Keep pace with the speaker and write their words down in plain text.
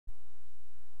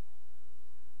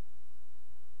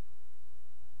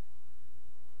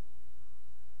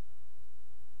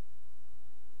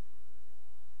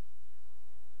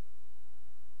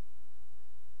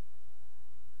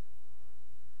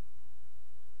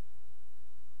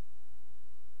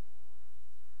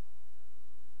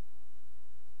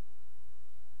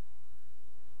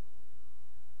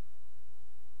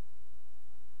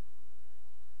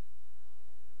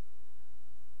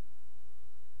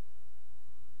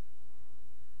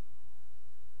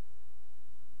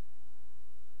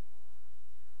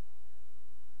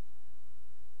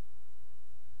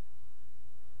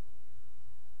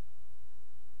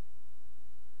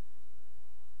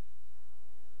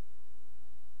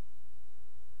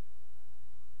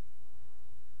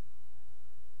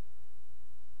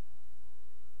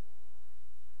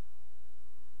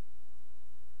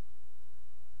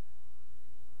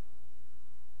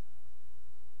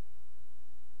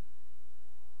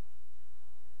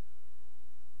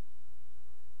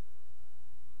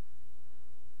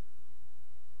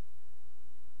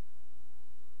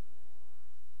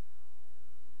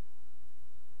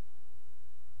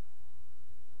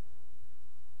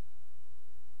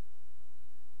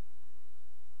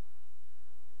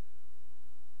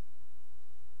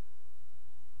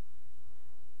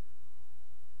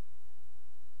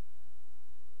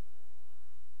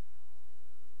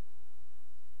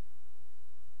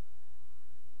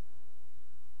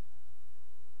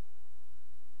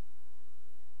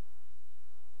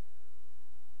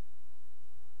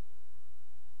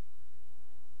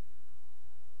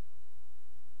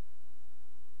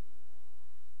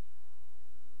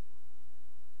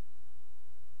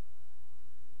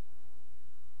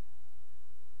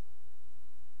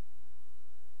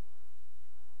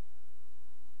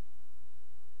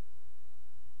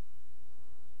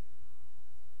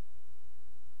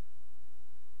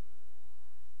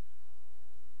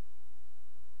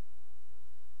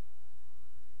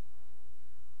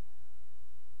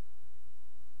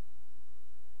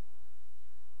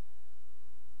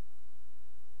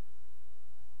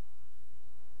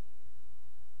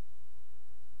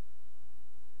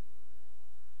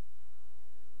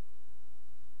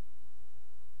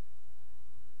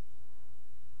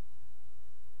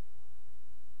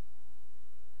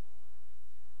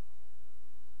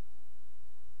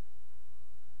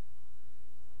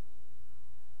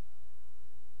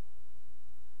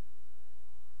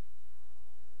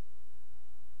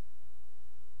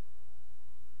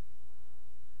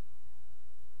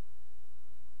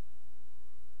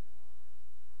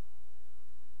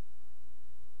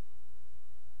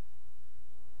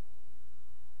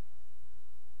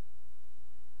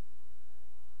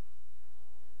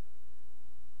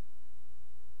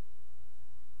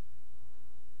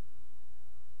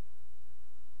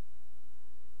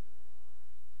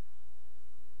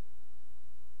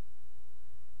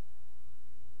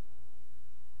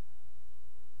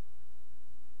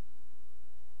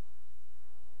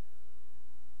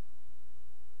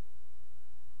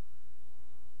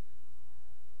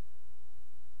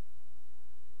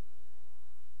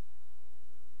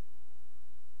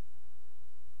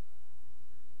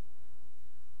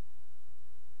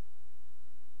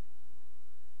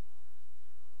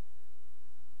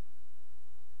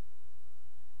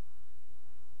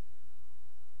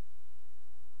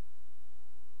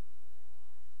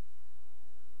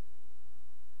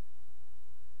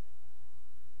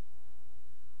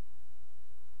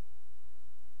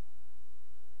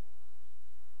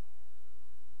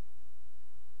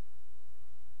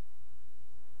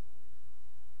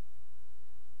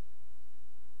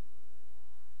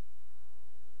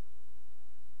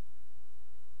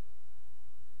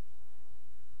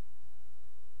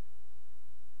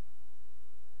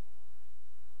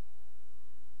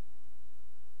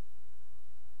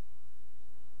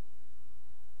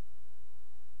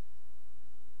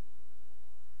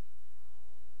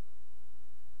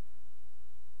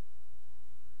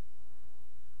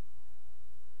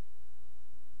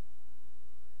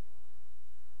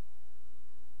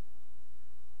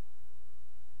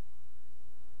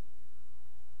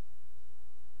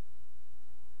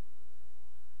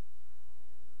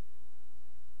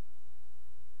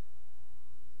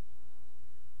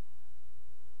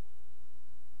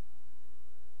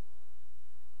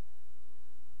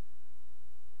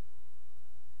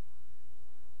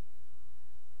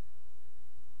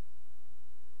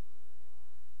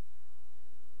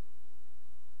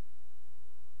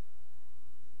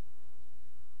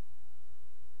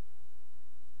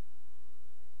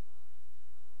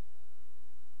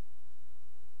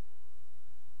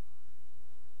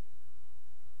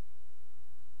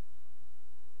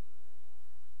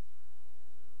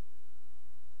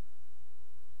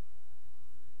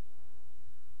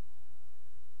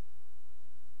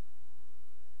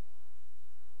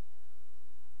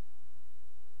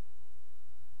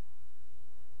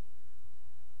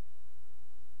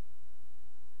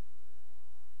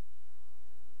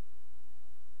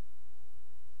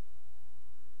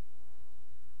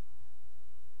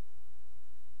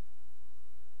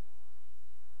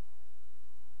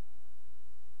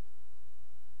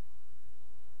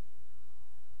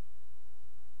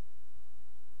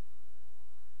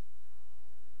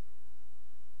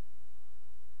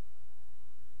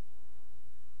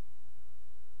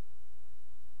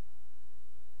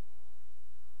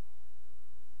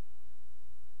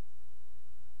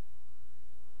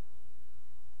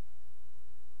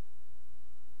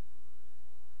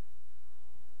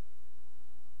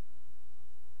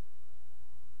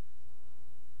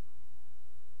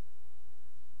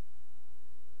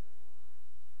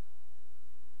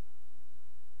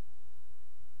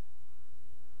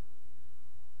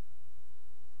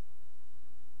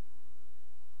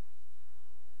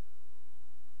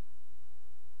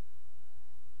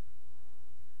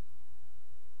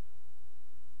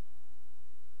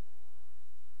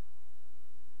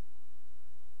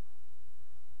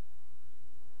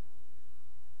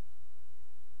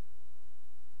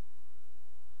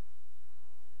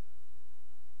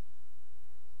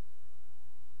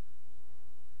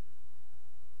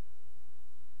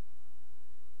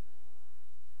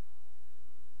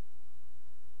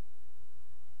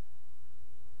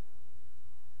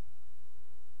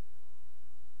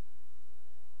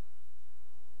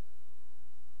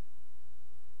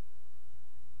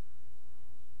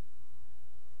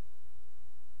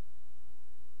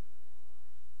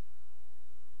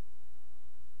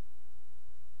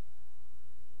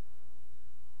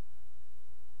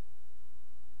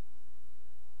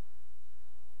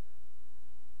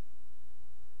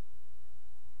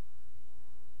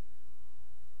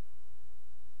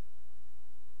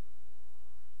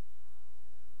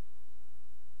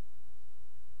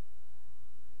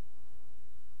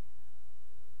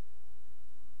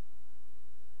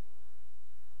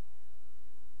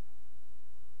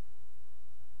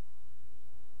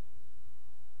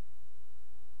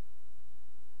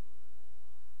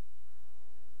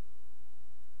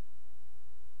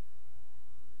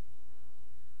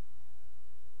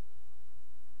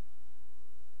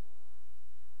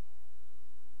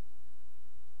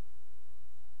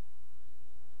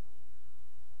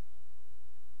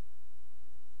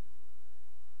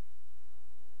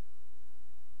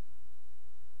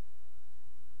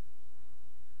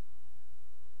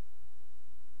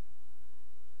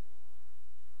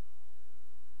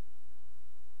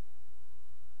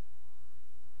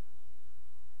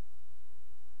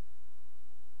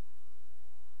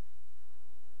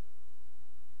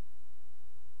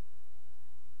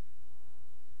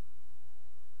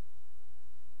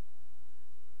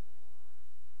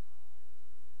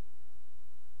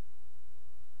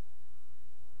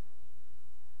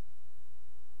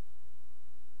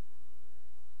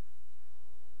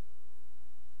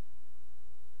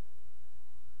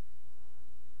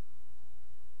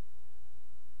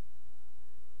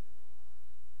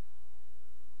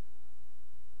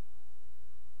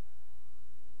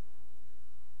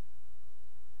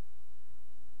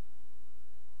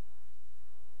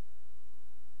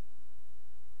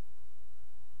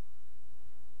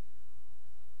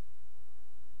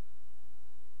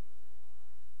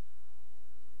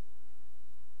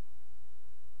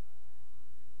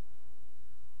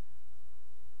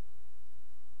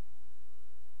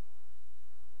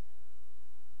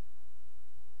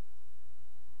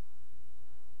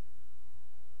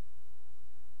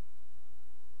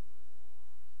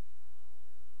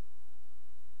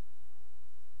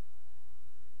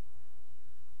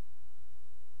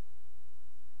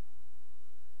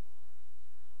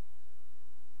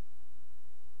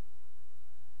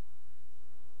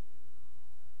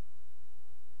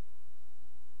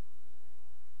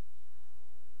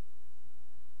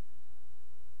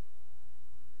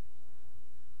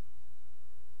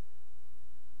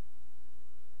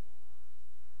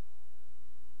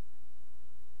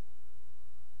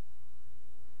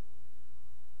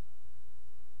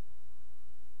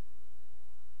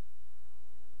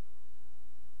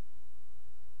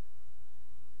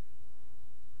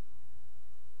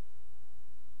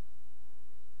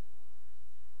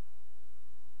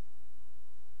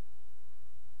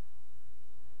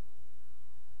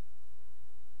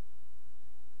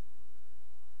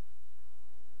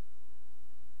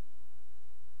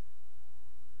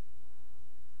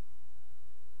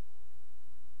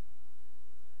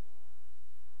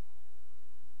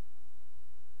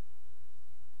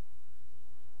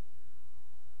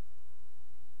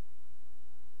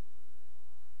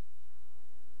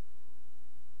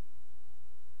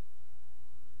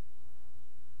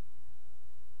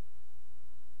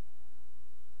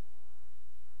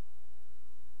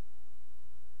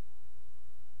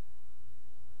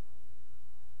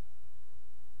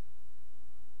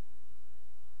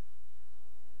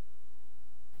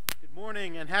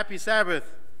morning and happy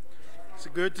Sabbath. It's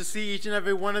good to see each and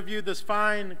every one of you this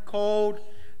fine, cold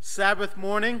Sabbath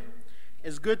morning.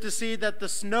 It's good to see that the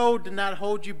snow did not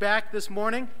hold you back this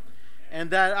morning and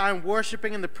that I'm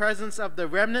worshiping in the presence of the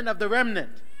remnant of the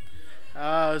remnant.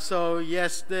 So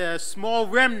yes, the small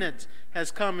remnant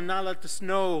has come and not let the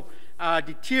snow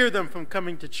deter them from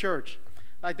coming to church.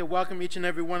 I'd like to welcome each and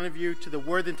every one of you to the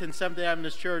Worthington Seventh-day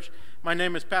Adventist Church. My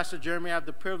name is Pastor Jeremy. I have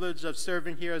the privilege of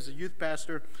serving here as a youth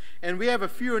pastor. And we have a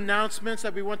few announcements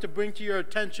that we want to bring to your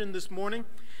attention this morning.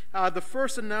 The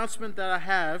first announcement that I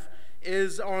have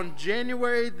is on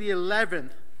January the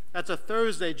 11th. That's a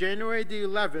Thursday, January the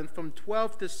 11th, from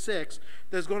 12 to 6.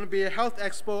 There's going to be a health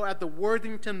expo at the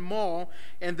Worthington Mall,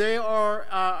 and they are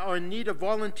in need of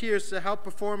volunteers to help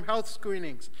perform health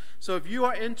screenings. So if you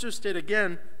are interested,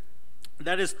 again,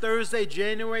 that is Thursday,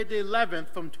 January the 11th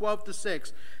from 12 to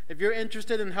 6. If you're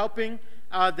interested in helping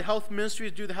the health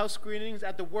ministries do the health screenings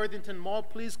at the Worthington Mall,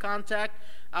 please contact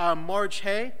Marge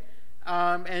Hay,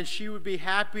 and she would be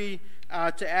happy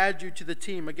to add you to the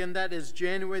team. Again, that is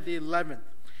January the 11th.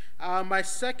 My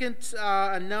second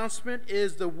announcement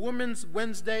is the Women's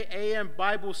Wednesday AM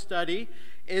Bible Study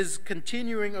is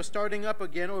continuing or starting up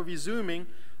again or resuming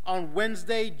on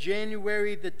Wednesday,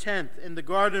 January the 10th in the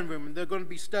Garden Room. And they're going to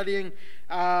be studying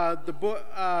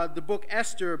the book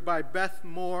Esther by Beth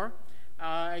Moore.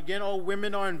 Again, all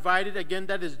women are invited. Again,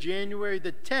 that is January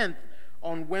the 10th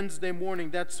on Wednesday morning.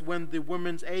 That's when the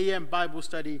Women's AM Bible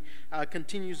Study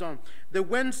continues on. The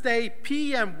Wednesday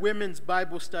PM Women's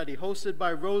Bible Study, hosted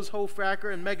by Rose Hofracker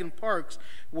and Megan Parks,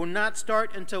 will not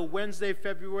start until Wednesday,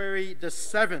 February the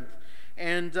 7th.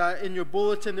 And in your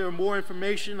bulletin, there are more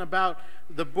information about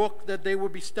the book that they will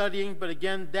be studying. But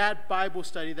again, that Bible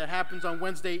study that happens on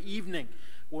Wednesday evening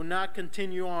will not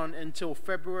continue on until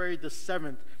February the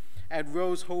 7th at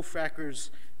Rose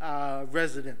Hofracker's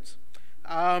residence.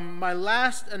 My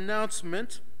last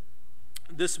announcement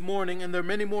this morning, and there are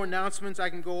many more announcements I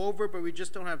can go over, but we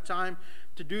just don't have time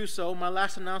to do so. My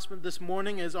last announcement this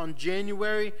morning is on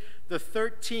January the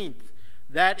 13th.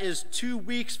 That is 2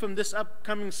 weeks from this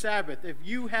upcoming Sabbath. If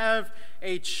you have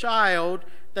a child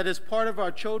that is part of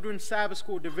our children's Sabbath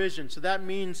school division, so that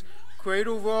means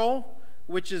cradle roll,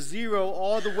 which is 0,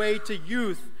 all the way to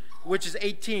youth, which is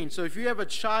 18. So if you have a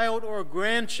child or a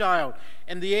grandchild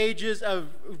in the ages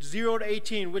of 0 to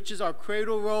 18, which is our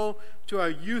cradle roll to our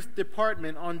youth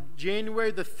department on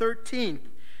January the 13th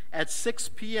at 6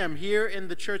 p.m. here in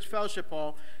the Church Fellowship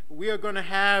Hall, we are going to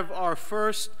have our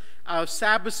first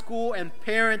Sabbath school and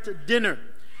parent dinner.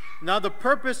 Now, the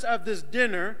purpose of this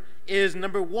dinner is,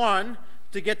 number one,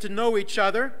 to get to know each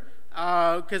other,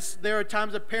 because there are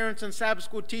times that parents and Sabbath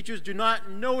school teachers do not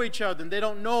know each other, and they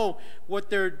don't know what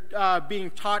they're being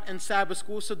taught in Sabbath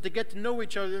school, so to get to know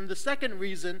each other. And the second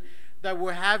reason that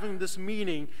we're having this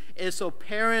meeting is so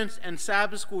parents and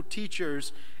Sabbath school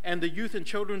teachers and the youth and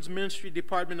children's ministry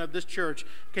department of this church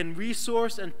can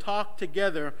resource and talk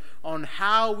together on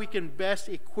how we can best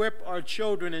equip our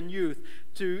children and youth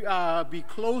to be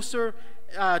closer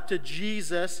to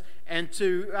Jesus and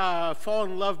to fall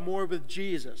in love more with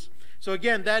Jesus. So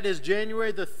again, that is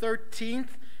January the 13th,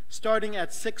 starting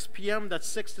at 6 p.m. That's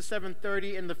 6 to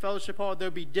 7:30 in the fellowship hall.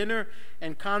 There'll be dinner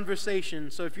and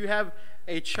conversation. So if you have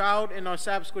a child in our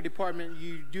Sabbath school department,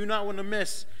 you do not want to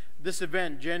miss this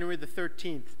event, January the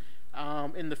 13th,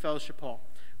 in the fellowship hall.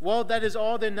 Well, that is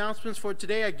all the announcements for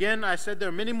today. Again, I said there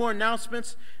are many more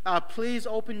announcements. Please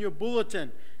open your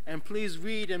bulletin and please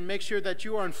read and make sure that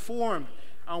you are informed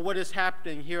on what is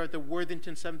happening here at the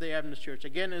Worthington Seventh-day Adventist Church.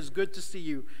 Again, it's good to see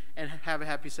you, and have a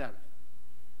happy Sabbath.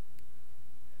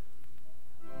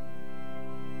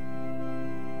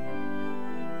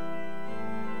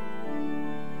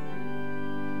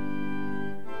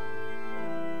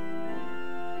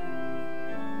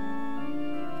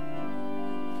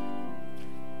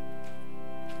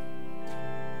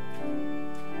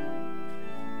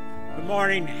 Good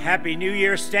morning. Happy New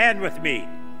Year. Stand with me.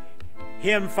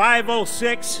 Hymn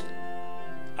 506,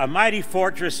 A Mighty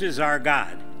Fortress is Our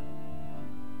God.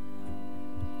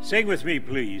 Sing with me,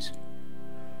 please.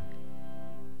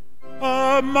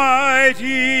 A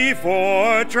mighty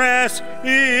fortress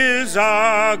is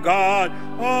our God,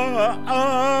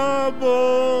 a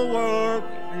bulwark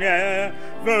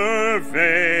never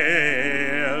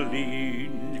failing.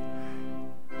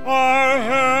 Our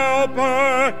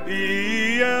helper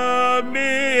he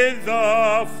amid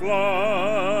the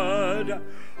flood,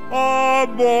 a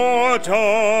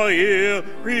mortal ill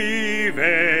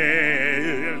prevailing.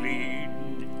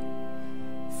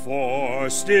 For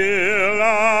still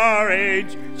our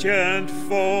ancient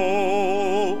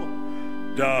foe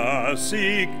does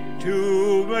seek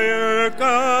to make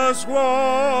us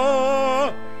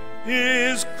war.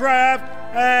 His craft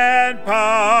and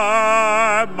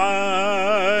power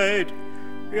might,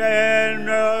 and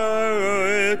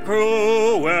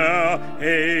cruel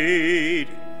hate.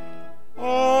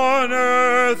 On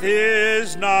earth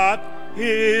is not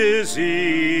his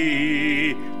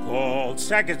equal.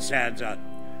 Second stanza.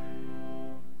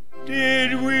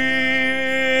 Did we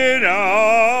in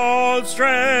our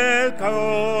strength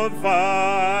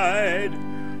confide,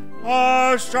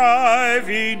 our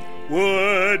striving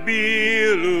would be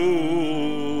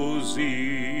losing.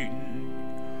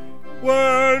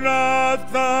 Were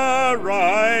not the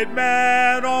right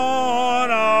man on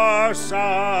our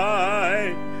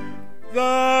side,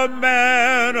 the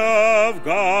man of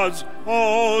God's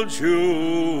own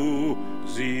choosing.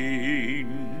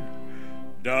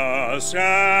 Just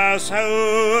as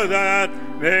who that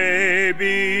may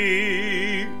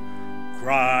be,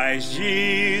 Christ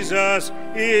Jesus,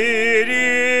 it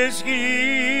is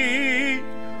He,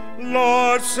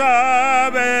 Lord Sabaoth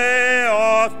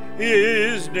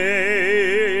His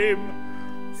name,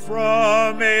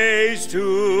 from age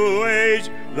to age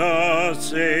the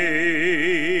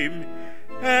same,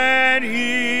 and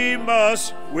He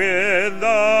must win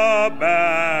the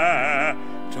battle.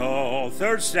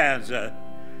 Third stanza.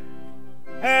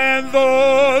 And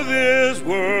though this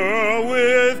world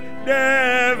with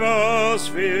devils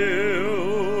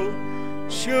fill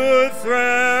should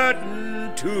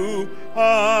threaten to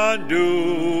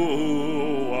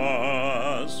undo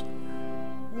us,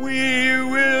 we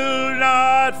will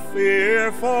not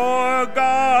fear, for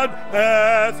God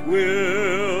hath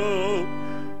will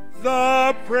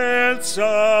the prince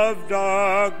of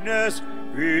darkness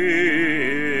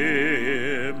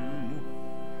grim.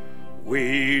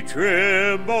 We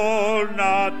tremble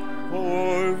not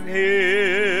for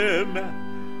him,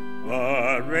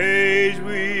 but rage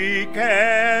we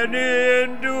can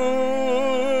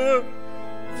endure,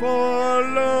 for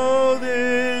lo,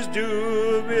 this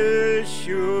doom is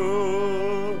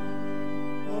sure.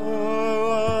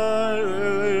 Oh,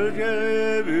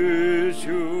 it is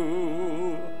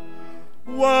sure.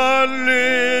 One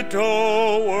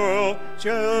little world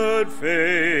should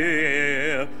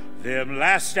fail. Them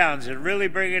last stanzas really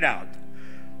bring it out.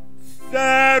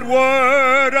 That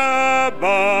word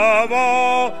above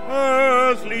all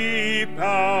earthly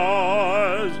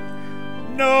powers,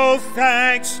 no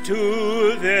thanks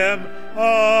to them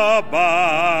abideth.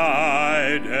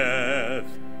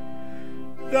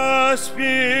 The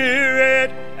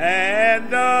Spirit and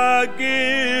the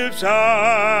gifts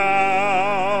are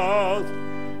out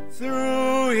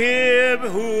through Him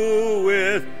who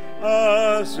with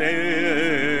us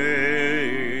is.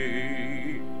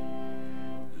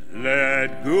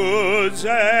 Let goods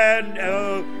and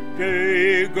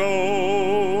empty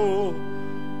go,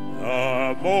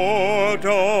 the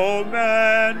mortal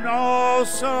man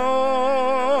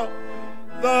also,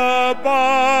 the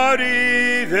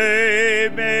body they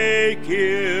may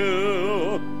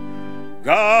kill.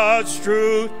 God's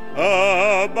truth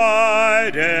abideth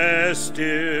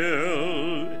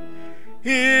still,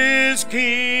 His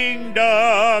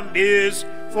kingdom is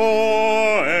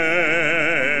forever.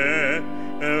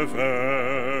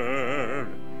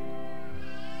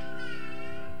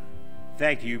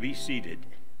 Thank you. Be seated.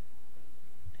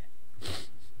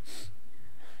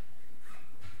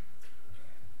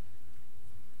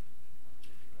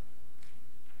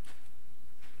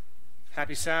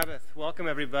 Happy Sabbath. Welcome,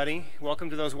 everybody.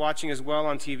 Welcome to those watching as well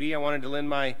on TV. I wanted to lend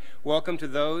my welcome to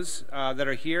those that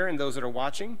are here and those that are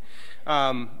watching.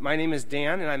 My name is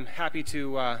Dan, and I'm happy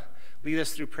to lead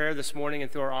us through prayer this morning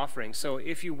and through our offering. So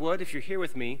if you would, if you're here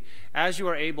with me, as you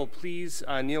are able, please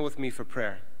kneel with me for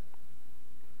prayer.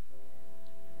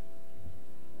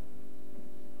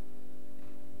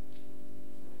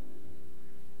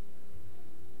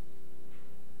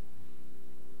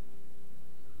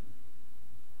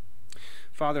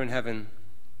 Father in heaven,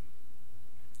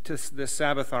 this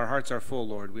Sabbath our hearts are full,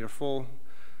 Lord. We are full.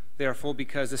 They are full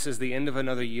because this is the end of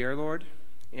another year, Lord,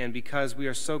 and because we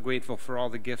are so grateful for all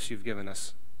the gifts you've given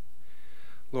us.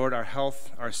 Lord, our health,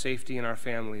 our safety, and our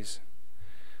families.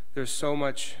 There's so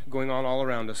much going on all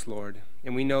around us, Lord,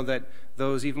 and we know that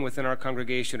those even within our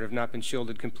congregation have not been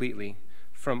shielded completely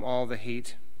from all the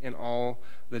hate and all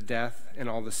the death and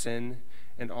all the sin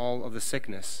and all of the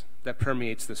sickness that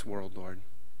permeates this world, Lord.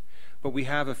 But we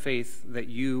have a faith that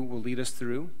you will lead us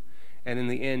through, and in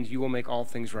the end, you will make all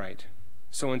things right.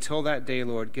 So until that day,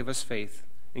 Lord, give us faith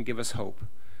and give us hope.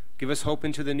 Give us hope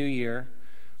into the new year,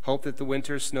 hope that the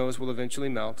winter snows will eventually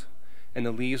melt, and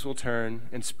the leaves will turn,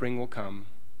 and spring will come.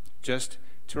 Just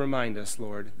to remind us,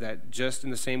 Lord, that just in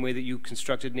the same way that you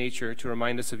constructed nature to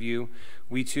remind us of you,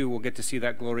 we too will get to see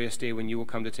that glorious day when you will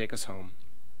come to take us home.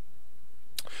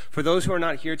 For those who are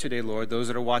not here today, Lord, those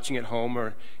that are watching at home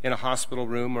or in a hospital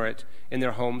room or in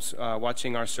their homes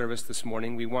watching our service this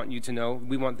morning, we want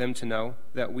them to know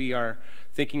that we are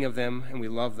thinking of them and we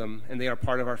love them and they are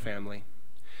part of our family.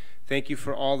 Thank you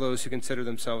for all those who consider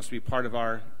themselves to be part of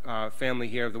our family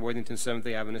here of the Worthington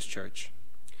Seventh-day Adventist Church.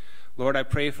 Lord, I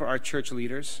pray for our church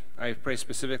leaders. I pray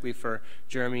specifically for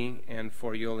Jeremy and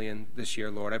for Yulian this year,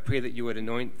 Lord. I pray that you would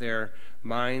anoint their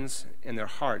minds and their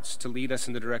hearts to lead us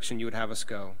in the direction you would have us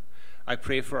go. I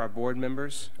pray for our board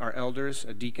members, our elders,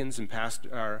 deacons, and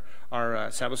our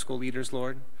Sabbath school leaders,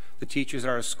 Lord, the teachers at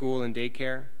our school and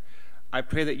daycare. I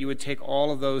pray that you would take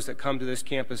all of those that come to this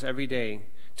campus every day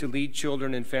to lead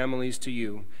children and families to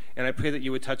you. And I pray that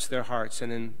you would touch their hearts.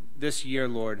 And in this year,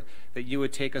 Lord, that you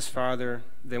would take us farther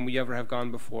than we ever have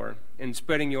gone before in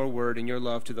spreading your word and your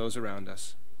love to those around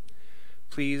us.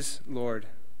 Please, Lord,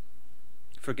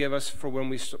 forgive us for when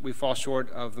we fall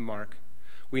short of the mark.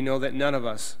 We know that none of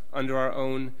us, under our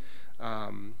own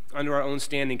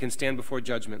standing, can stand before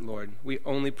judgment, Lord. We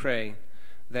only pray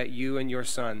that you and your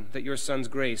Son, that your Son's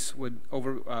grace would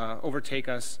overtake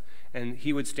us, and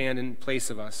he would stand in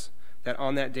place of us, that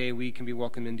on that day we can be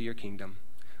welcomed into your kingdom.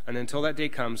 And until that day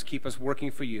comes, keep us working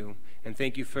for you. And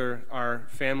thank you for our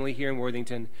family here in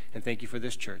Worthington, and thank you for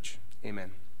this church.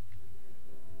 Amen.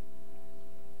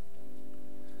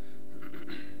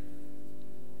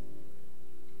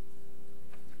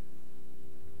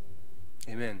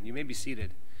 Amen. You may be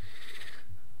seated.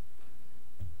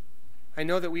 I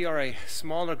know that we are a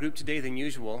smaller group today than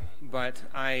usual, but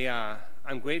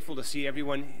I'm grateful to see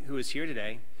everyone who is here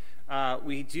today.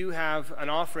 We do have an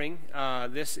offering.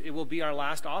 It will be our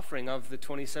last offering of the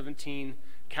 2017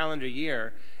 calendar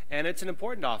year, and it's an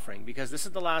important offering because this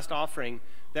is the last offering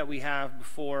that we have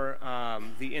before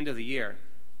the end of the year.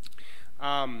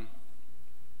 As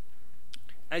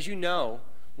you know,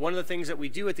 one of the things that we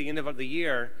do at the end of the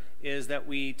year is that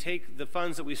we take the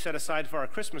funds that we set aside for our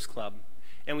Christmas club,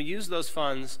 and we use those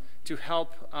funds to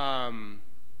help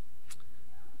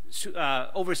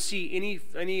oversee any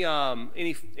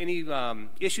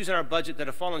issues in our budget that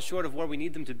have fallen short of where we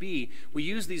need them to be. We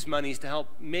use these monies to help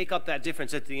make up that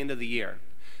difference at the end of the year.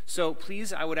 So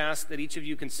please, I would ask that each of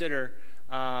you consider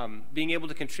being able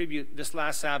to contribute this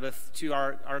last Sabbath to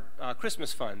our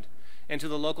Christmas fund and to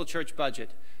the local church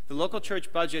budget. The local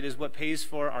church budget is what pays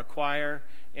for our choir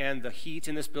and the heat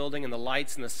in this building and the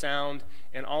lights and the sound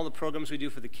and all the programs we do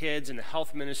for the kids and the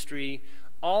health ministry.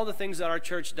 All the things that our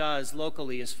church does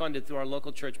locally is funded through our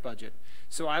local church budget.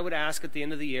 So I would ask at the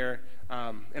end of the year,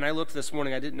 and I looked this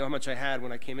morning, I didn't know how much I had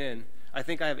when I came in. I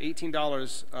think I have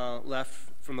 $18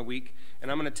 left from the week, and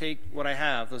I'm going to take what I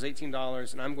have, those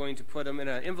 $18, and I'm going to put them in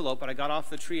an envelope that I got off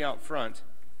the tree out front.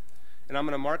 And I'm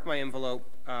going to mark my envelope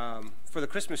for the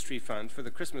Christmas tree fund, for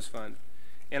the Christmas fund.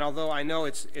 And although I know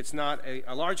it's not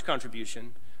a large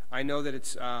contribution, I know that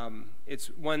it's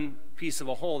one piece of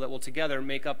a whole that will together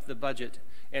make up the budget.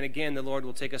 And again, the Lord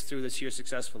will take us through this year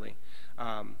successfully.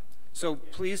 So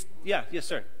please, yes,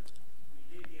 sir.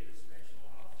 We did get a special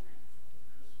offering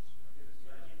for Christmas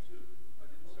budget too.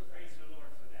 So praise the Lord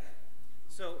for that.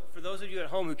 So for those of you at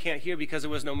home who can't hear because there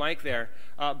was no mic there,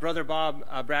 Brother Bob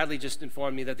Bradley just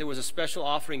informed me that there was a special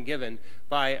offering given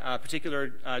by a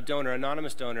particular donor,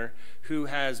 anonymous donor, who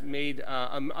has made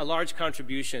a large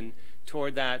contribution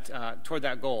toward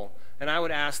that goal. And I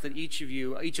would ask that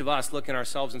each of us look in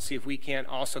ourselves and see if we can't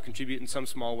also contribute in some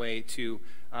small way to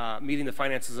meeting the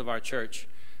finances of our church.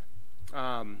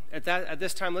 At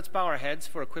this time, let's bow our heads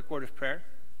for a quick word of prayer.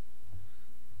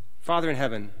 Father in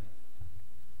heaven,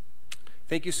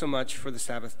 thank you so much for the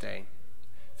Sabbath day.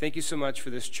 Thank you so much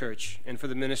for this church and for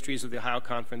the ministries of the Ohio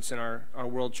Conference and our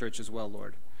world church as well,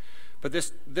 Lord. But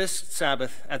this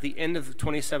Sabbath, at the end of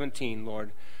 2017,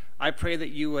 Lord, I pray that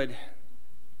you would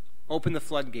open the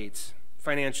floodgates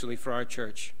financially for our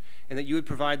church, and that you would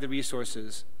provide the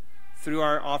resources through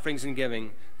our offerings and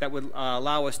giving that would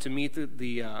allow us to meet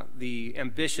the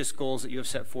ambitious goals that you have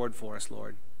set forward for us,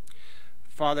 Lord.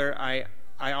 Father, I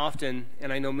often,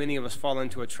 and I know many of us, fall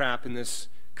into a trap in this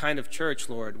kind of church,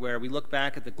 Lord, where we look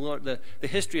back at the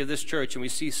history of this church and we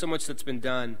see so much that's been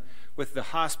done with the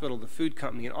hospital, the food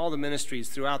company, and all the ministries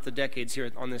throughout the decades here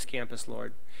on this campus,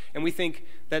 Lord. And we think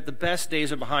that the best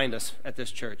days are behind us at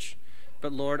this church.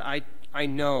 But Lord, I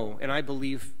know and I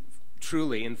believe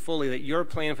truly and fully that your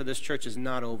plan for this church is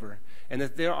not over, and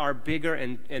that there are bigger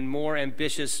and more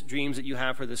ambitious dreams that you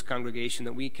have for this congregation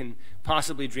that we can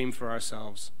possibly dream for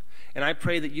ourselves. And I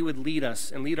pray that you would lead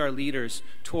us and lead our leaders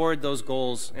toward those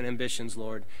goals and ambitions,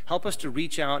 Lord. Help us to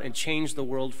reach out and change the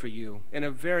world for you in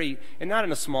a very, and not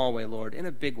in a small way, Lord, in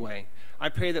a big way. I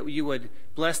pray that you would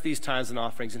bless these tithes and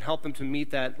offerings and help them to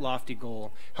meet that lofty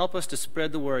goal. Help us to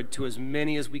spread the word to as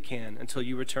many as we can until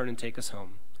you return and take us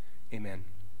home. Amen.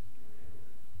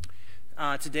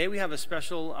 Today we have a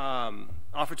special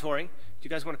offertory. Do you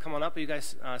guys want to come on up? Are you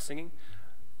guys singing?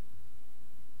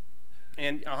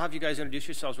 And I'll have you guys introduce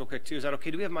yourselves real quick too. Is that okay?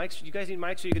 Do we have mics? Do you guys need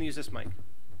mics, or are you going to use this mic?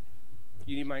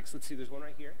 You need mics? Let's see. There's one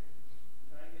right here.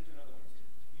 Can I get you another one?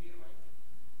 Do you need a mic?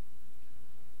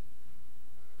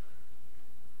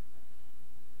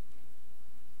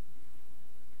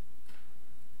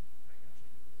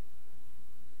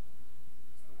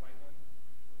 The white one?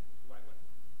 The white one?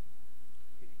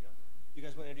 Here you go. You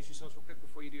guys want to introduce yourselves real quick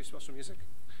before you do your special music?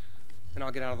 And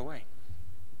I'll get out of the way.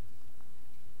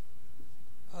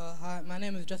 Hi, my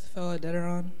name is Josephella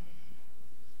Dederon.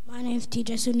 My name is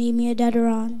TJ Sunimia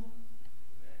Dederon.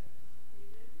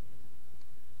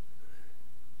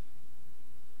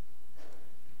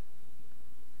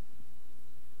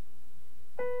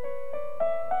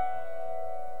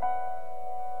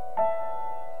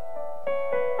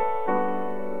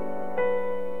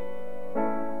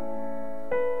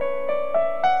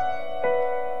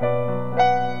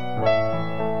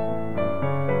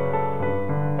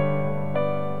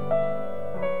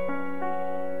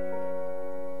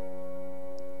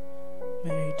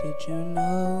 Mary, did you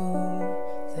know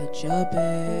that your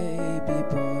baby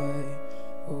boy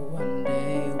will one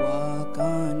day walk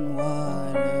on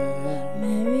water?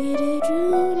 Mary, did you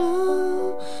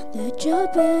know that your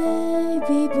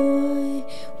baby boy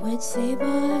would save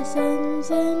our sons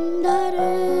and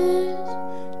daughters?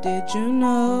 Did you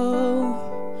know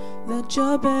that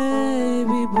your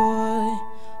baby boy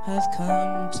has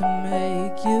come to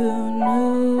make you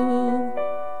new?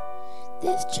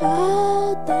 This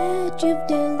child that you've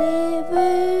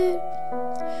delivered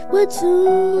would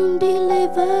soon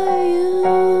deliver you.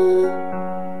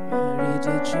 Mary,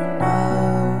 did you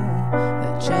know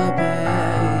that your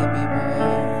baby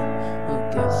boy will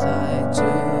give sight to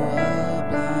a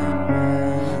blind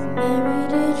man? Mary,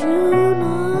 did you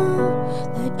know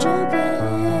that your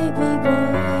baby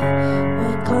boy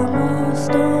would calm a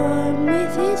storm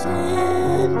with his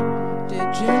hand?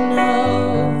 Did you know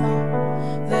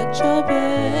that your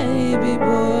baby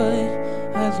boy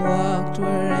has walked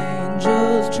where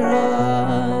angels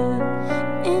trod?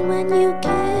 And when you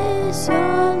kiss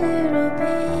your little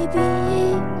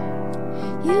baby,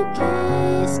 you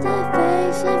kiss the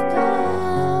face of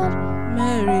God.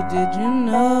 Mary, did you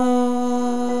know?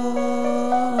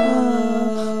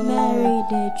 Mary,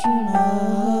 did you know?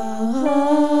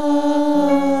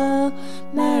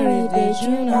 Mary, did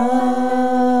you know?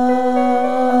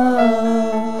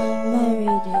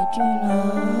 Mary, did you know?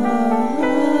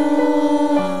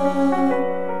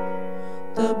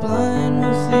 The blind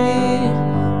will see,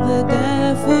 the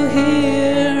deaf will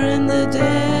hear, and the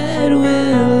dead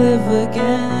will live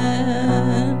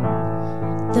again.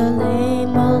 The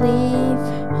lame will leave,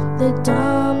 the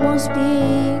dumb will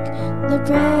speak, the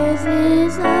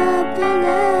praises of the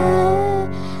Lamb.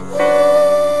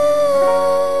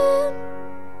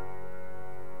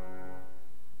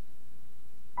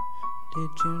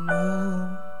 Did you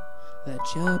know that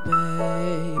your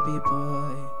baby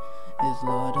boy is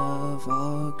Lord of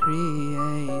all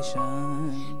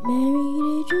creation? Mary,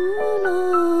 did you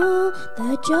know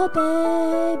that your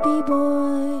baby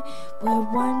boy will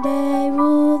one day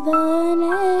rule the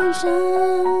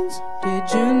nations? Did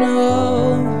you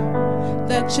know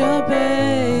that your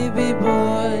baby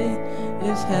boy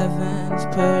is heaven's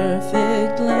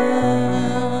perfect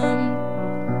lamb?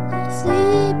 The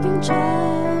sleeping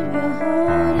child you're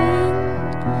holding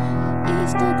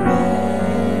is the great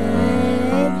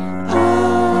I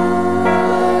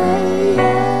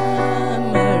am.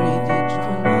 Mary, did you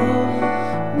know?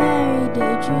 Mary,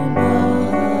 did you know?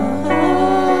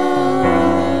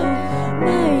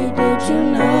 Mary, did you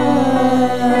know?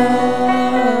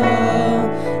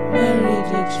 Mary,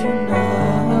 did you know?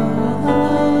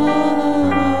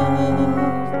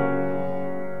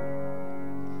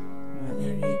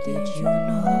 Mary, did you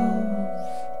know?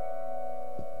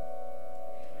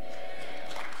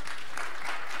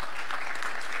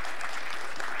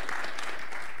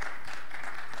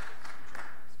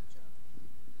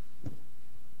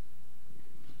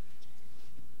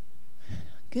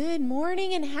 Good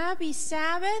morning and happy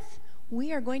Sabbath.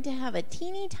 We are going to have a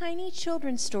teeny tiny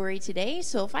children's story today.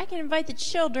 So if I can invite the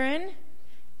children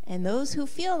and those who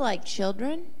feel like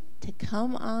children to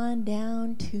come on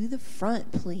down to the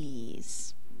front,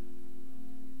 please.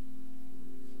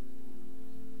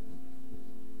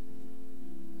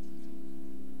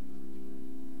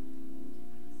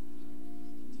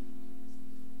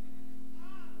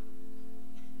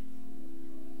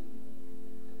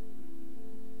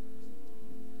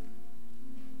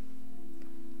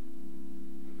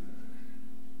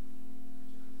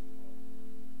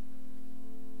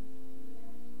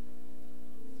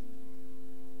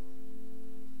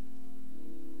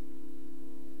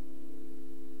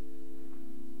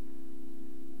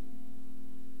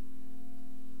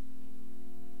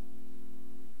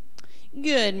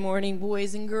 Good morning,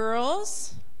 boys and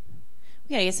girls.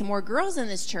 We gotta get some more girls in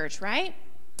this church, right?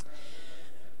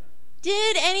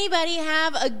 Did anybody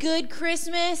have a good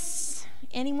Christmas?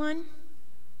 Anyone?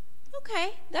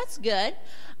 Okay, that's good.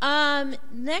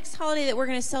 Next holiday that we're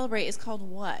going to celebrate is called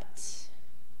what?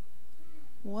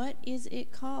 What is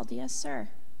it called? Yes, sir.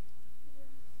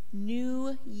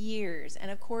 New Year's.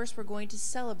 And of course, we're going to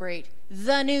celebrate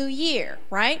the new year,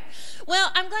 right?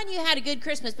 Well, I'm glad you had a good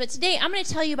Christmas, but today I'm going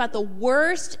to tell you about the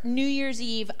worst New Year's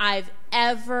Eve I've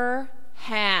ever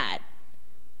had.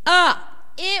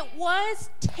 It was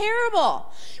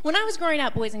terrible. When I was growing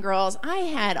up, boys and girls, I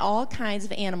had all kinds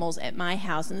of animals at my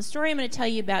house, and the story I'm going to tell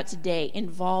you about today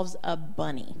involves a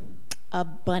bunny. A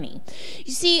bunny.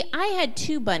 You see, I had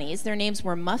two bunnies. Their names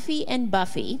were Muffy and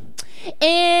Buffy,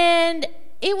 and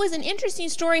it was an interesting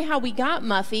story how we got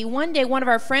Muffy. One day, one of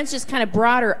our friends just kind of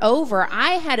brought her over.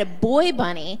 I had a boy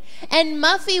bunny, and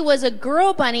Muffy was a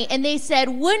girl bunny, and they said,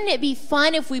 wouldn't it be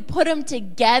fun if we put them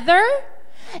together?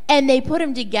 And they put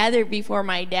them together before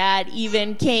my dad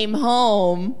even came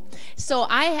home. So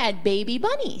I had baby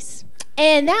bunnies.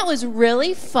 And that was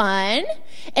really fun.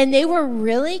 And they were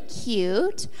really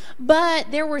cute.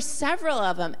 But there were several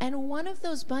of them. And one of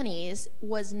those bunnies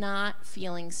was not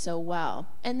feeling so well.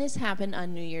 And this happened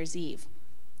on New Year's Eve.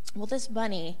 Well, this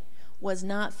bunny was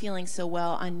not feeling so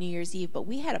well on New Year's Eve, but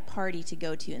we had a party to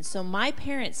go to. And so my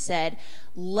parents said,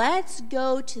 let's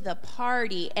go to the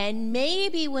party, and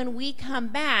maybe when we come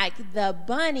back, the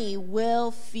bunny will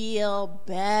feel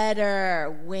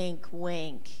better. Wink,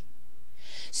 wink.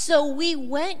 So we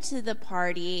went to the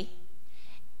party,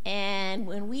 and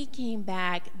when we came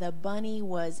back, the bunny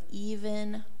was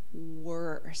even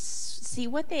worse. See,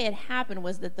 what they had happened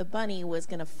was that the bunny was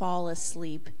going to fall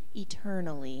asleep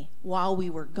eternally while we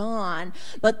were gone,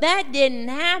 but that didn't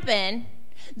happen.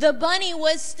 The bunny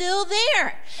was still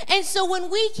there. And so when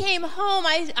we came home,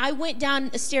 I went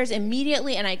downstairs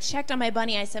immediately and I checked on my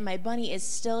bunny. I said, my bunny is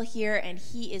still here and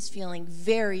he is feeling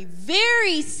very,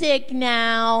 very sick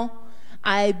now.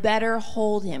 I better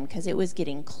hold him because it was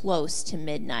getting close to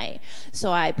midnight.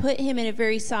 So I put him in a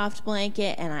very soft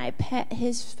blanket and I pet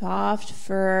his soft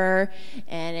fur,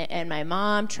 and my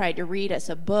mom tried to read us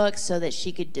a book so that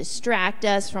she could distract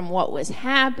us from what was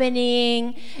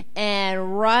happening.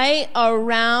 And right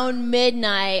around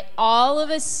midnight, all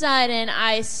of a sudden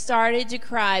I started to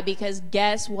cry because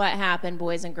guess what happened,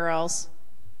 boys and girls?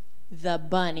 The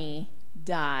bunny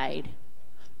died.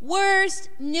 Worst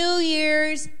New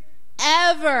Year's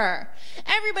ever.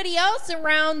 Everybody else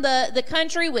around the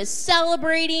country was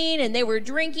celebrating, and they were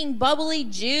drinking bubbly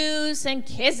juice and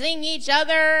kissing each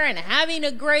other and having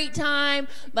a great time.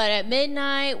 But at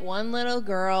midnight, one little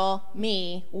girl,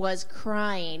 me, was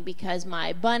crying because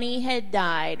my bunny had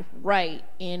died right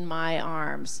in my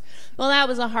arms. Well, that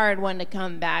was a hard one to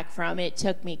come back from. It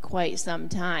took me quite some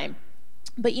time.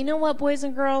 But you know what, boys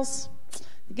and girls?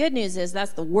 The good news is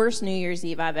that's the worst New Year's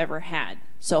Eve I've ever had.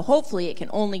 So hopefully it can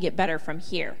only get better from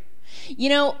here. You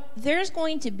know, there's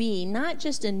going to be not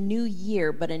just a new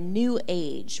year, but a new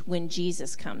age when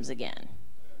Jesus comes again.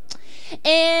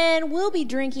 And we'll be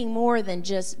drinking more than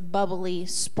just bubbly,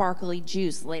 sparkly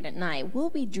juice late at night. We'll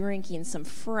be drinking some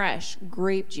fresh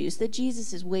grape juice that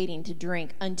Jesus is waiting to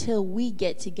drink until we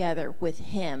get together with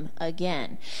him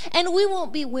again. And we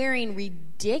won't be wearing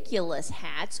ridiculous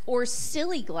hats or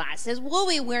silly glasses. We'll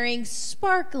be wearing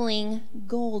sparkling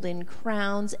golden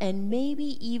crowns and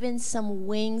maybe even some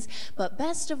wings. But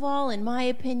best of all, in my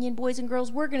opinion, boys and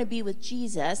girls, we're going to be with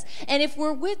Jesus. And if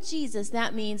we're with Jesus,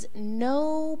 that means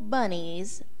no bunnies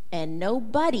and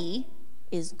nobody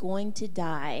is going to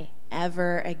die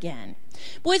ever again.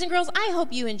 Boys and girls, I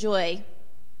hope you enjoy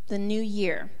the new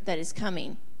year that is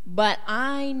coming. But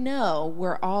I know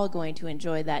we're all going to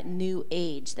enjoy that new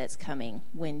age that's coming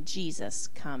when Jesus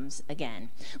comes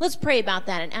again. Let's pray about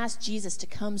that and ask Jesus to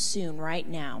come soon right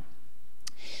now.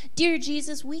 Dear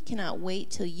Jesus, we cannot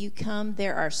wait till you come.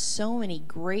 There are so many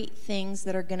great things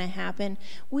that are going to happen.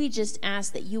 We just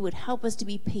ask that you would help us to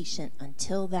be patient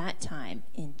until that time.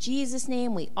 In Jesus'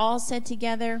 name, we all said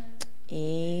together,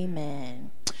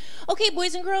 amen. Okay,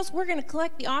 boys and girls, we're going to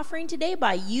collect the offering today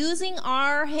by using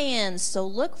our hands. So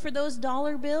look for those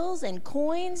dollar bills and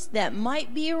coins that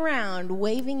might be around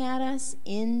waving at us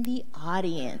in the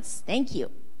audience. Thank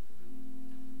you.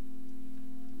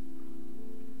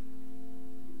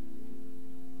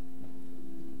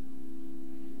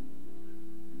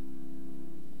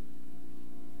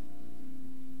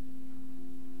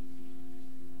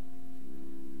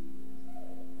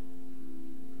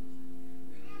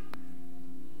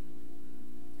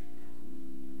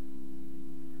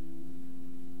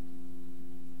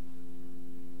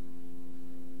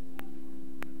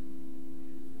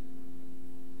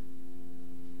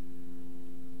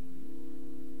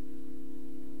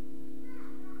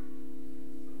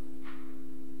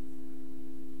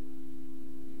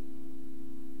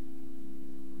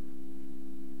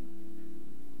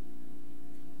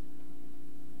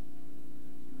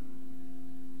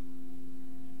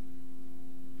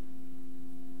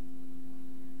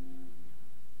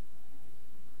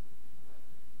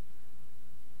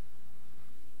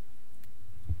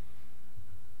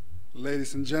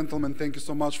 Ladies and gentlemen, thank you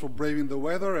so much for braving the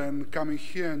weather and coming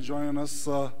here and joining us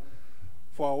for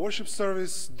our worship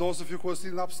service. Those of you who are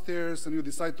sitting upstairs and you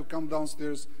decide to come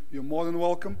downstairs, you're more than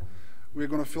welcome. We're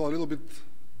going to feel a little bit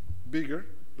bigger,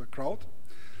 the crowd.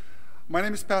 My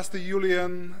name is Pastor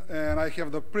Julian, and I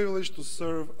have the privilege to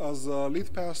serve as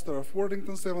lead pastor of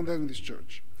Worthington Seventh-day Adventist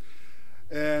Church.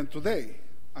 And today,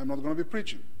 I'm not going to be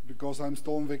preaching because I'm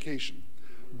still on vacation.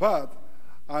 But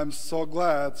I'm so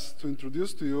glad to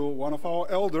introduce to you one of our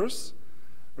elders,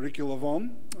 Ricky Lavon.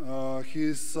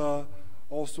 He's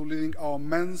also leading our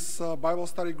men's Bible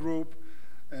study group,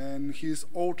 and he's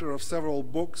author of several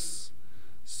books.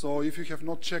 So if you have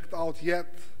not checked out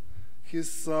yet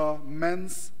his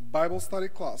men's Bible study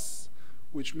class,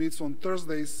 which meets on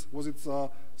Thursdays, was it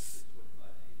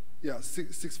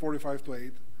 6:45 to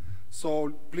 8.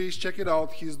 So please check it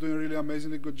out. He's doing a really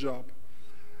amazingly good job.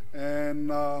 And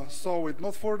so with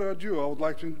not further ado, I would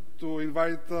like to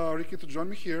invite Ricky to join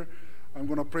me here. I'm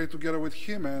going to pray together with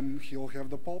him, and he'll have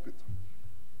the pulpit.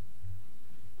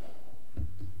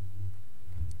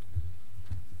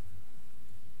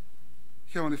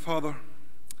 Heavenly Father,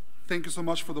 thank you so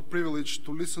much for the privilege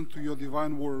to listen to your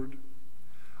divine word.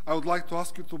 I would like to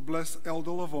ask you to bless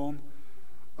Elder Lavon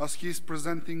as he is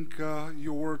presenting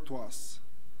your word to us.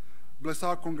 Bless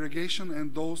our congregation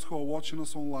and those who are watching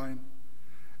us online.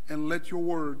 And let your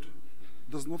word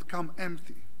does not come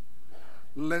empty.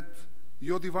 Let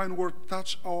your divine word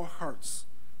touch our hearts,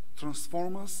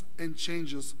 transform us, and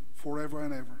change us forever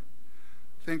and ever.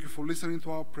 Thank you for listening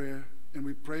to our prayer, and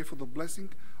we pray for the blessing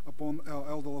upon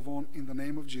Elder Lavon in the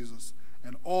name of Jesus.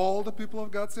 And all the people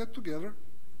of God said together,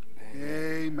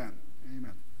 Amen.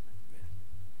 Amen.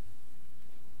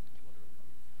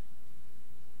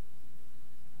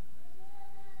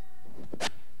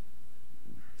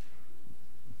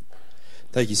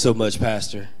 Thank you so much,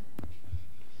 Pastor.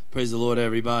 Praise the Lord,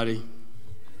 everybody.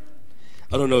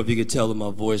 I don't know if you could tell in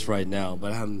my voice right now,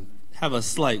 but I have a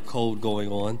slight cold going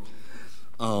on.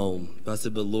 I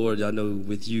said, but Lord, I know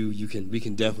with you, we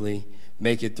can definitely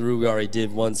make it through. We already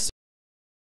did one.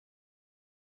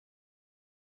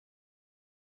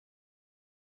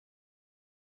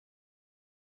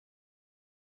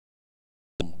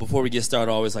 Before we get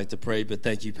started, I always like to pray, but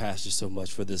thank you, Pastor, so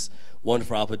much for this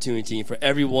wonderful opportunity, and for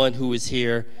everyone who is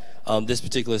here this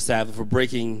particular Sabbath, for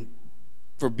being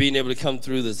able to come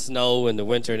through the snow and the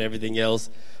winter and everything else.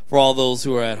 For all those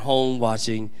who are at home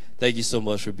watching, thank you so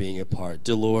much for being a part.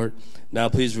 Dear Lord, now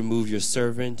please remove your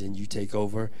servant and you take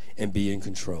over and be in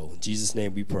control. In Jesus'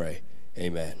 name we pray.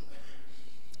 Amen.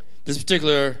 This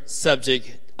particular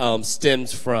subject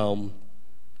stems from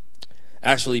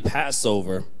actually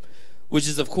Passover, which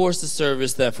is, of course, the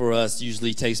service that for us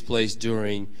usually takes place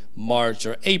during March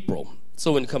or April.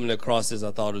 So when coming across this,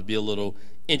 I thought it would be a little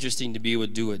interesting to be able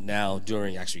to do it now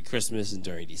during actually Christmas and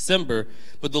during December.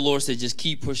 But the Lord said, just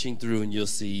keep pushing through and you'll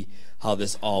see how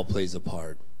this all plays a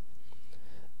part.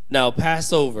 Now,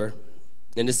 Passover,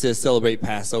 and it says celebrate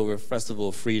Passover, Festival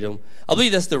of Freedom. I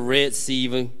believe that's the Red Sea,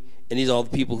 and these are all the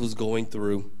people who's going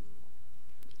through.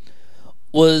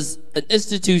 Was an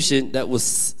institution that was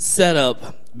set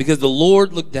up because the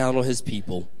Lord looked down on his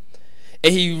people,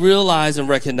 and he realized and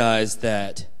recognized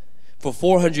that for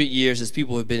 400 years his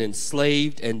people have been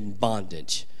enslaved and in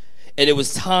bondage, and it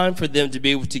was time for them to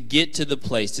be able to get to the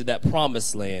place, to that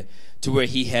promised land, to where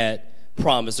he had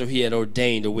promised or he had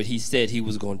ordained or what he said he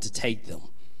was going to take them.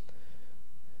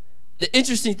 The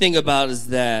interesting thing about it is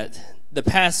that the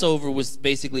Passover was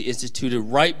basically instituted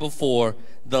right before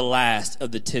the last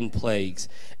of the 10 plagues.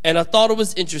 And I thought it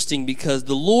was interesting because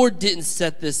the Lord didn't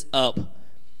set this up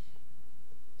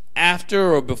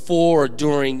after or before or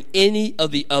during any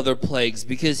of the other plagues,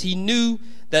 because he knew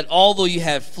that although you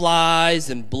had flies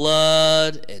and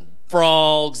blood and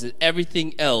frogs and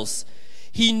everything else,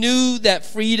 he knew that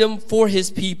freedom for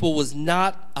his people was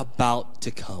not about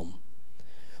to come.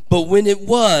 But when it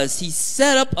was, he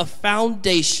set up a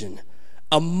foundation,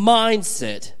 a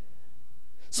mindset,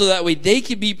 so that way they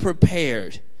could be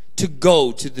prepared to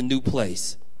go to the new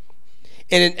place.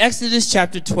 And in Exodus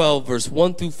chapter 12, verse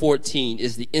 1 through 14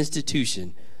 is the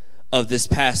institution of this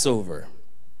Passover.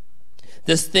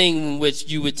 This thing in which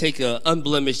you would take an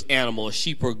unblemished animal, a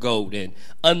sheep or goat, and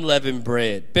unleavened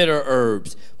bread, bitter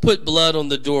herbs, put blood on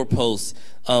the doorposts,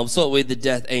 so that way the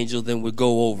death angel then would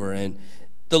go over. And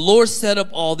the Lord set up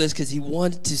all this because he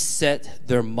wanted to set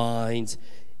their minds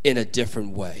in a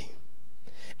different way.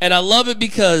 And I love it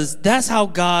because that's how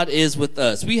God is with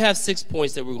us. We have 6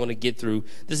 points that we're going to get through.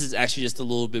 This is actually just a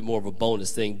little bit more of a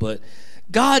bonus thing, but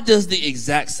God does the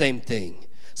exact same thing.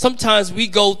 Sometimes we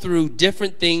go through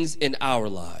different things in our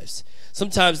lives.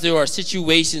 Sometimes there are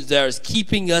situations that are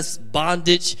keeping us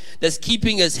bondage, that's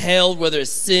keeping us held, whether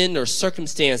it's sin or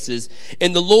circumstances.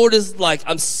 And the Lord is like,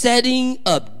 I'm setting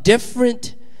up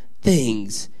different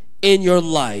things in your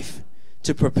life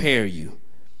to prepare you.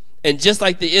 And just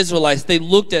like the Israelites, they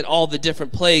looked at all the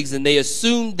different plagues and they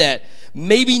assumed that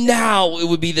maybe now it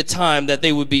would be the time that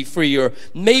they would be free, or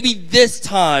maybe this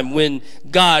time when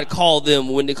God called them,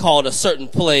 when they called a certain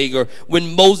plague, or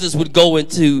when Moses would go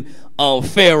into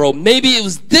Pharaoh. Maybe it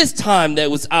was this time that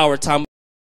was our time.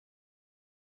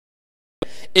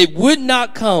 It would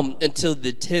not come until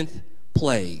the 10th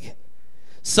plague.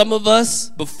 Some of us,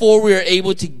 before we are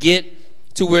able to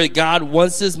get to where God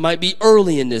wants us, might be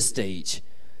early in this stage.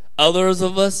 Others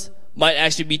of us might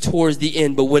actually be towards the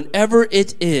end. But whenever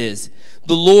it is,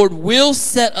 the Lord will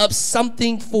set up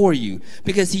something for you,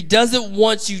 because he doesn't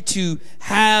want you to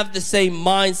have the same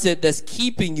mindset that's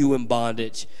keeping you in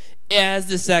bondage as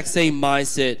the exact same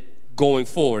mindset going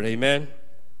forward. Amen.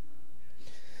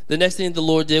 The next thing the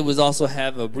Lord did was also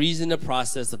have a reason, the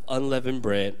process of unleavened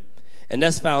bread. And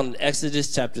that's found in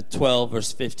Exodus chapter 12,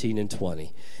 verse 15 and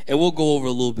 20. And we'll go over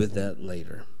a little bit of that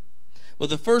later. But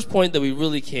the first point that we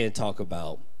really can talk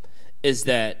about is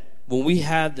that when we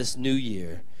have this new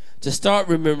year, to start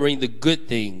remembering the good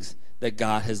things that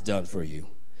God has done for you.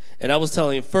 And I was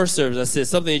telling you first service, I said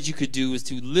something that you could do is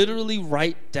to literally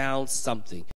write down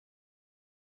something.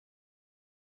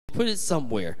 Put it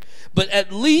somewhere. But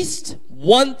at least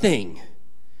one thing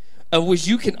of which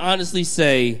you can honestly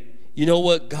say, you know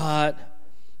what, God,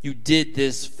 you did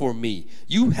this for me.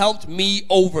 You helped me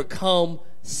overcome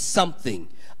something.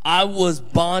 I was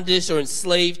bondage or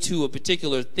enslaved to a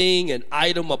particular thing, an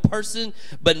item, a person,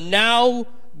 but now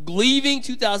leaving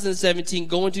 2017,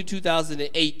 going to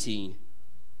 2018,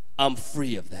 I'm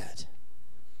free of that.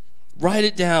 Write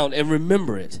it down and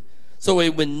remember it. So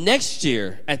when next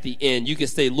year at the end, you can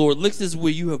say, Lord, look, this is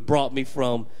where you have brought me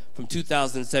from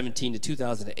 2017 to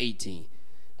 2018.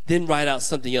 Then write out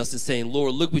something else that's saying,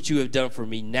 Lord, look what you have done for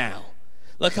me now.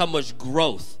 Look how much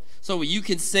growth. So you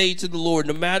can say to the Lord,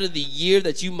 no matter the year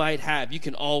that you might have, you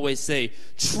can always say,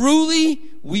 truly,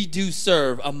 we do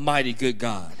serve a mighty good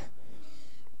God.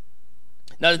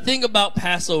 Now, the thing about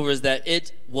Passover is that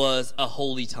it was a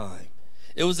holy time.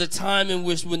 It was a time in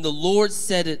which when the Lord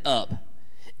set it up,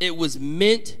 it was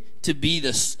meant to be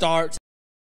the start.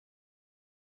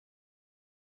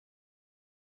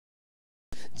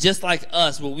 Just like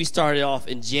us, when we started off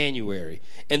in January,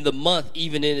 and the month,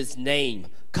 even in its name,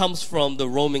 comes from the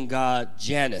Roman god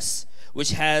Janus,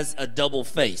 which has a double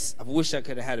face. I wish I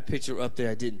could have had a picture up there.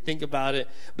 I didn't think about it.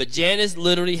 But Janus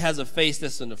literally has a face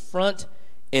that's in the front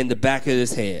and the back of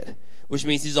his head, which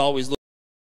means he's always looking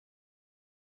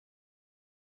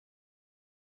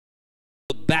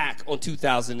back on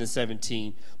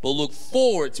 2017, but look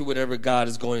forward to whatever God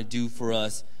is going to do for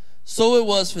us. So it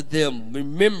was for them,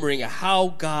 remembering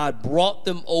how God brought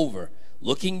them over,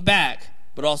 looking back,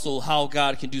 but also how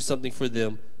God can do something for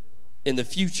them in the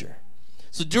future.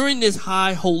 So during this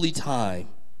high holy time,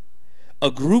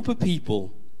 a group of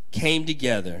people came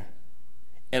together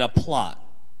in a plot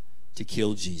to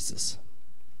kill Jesus.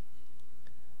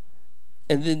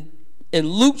 And then in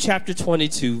Luke chapter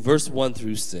 22, verse 1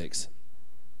 through 6,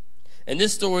 and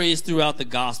this story is throughout the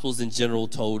Gospels in general,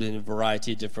 told in a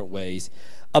variety of different ways.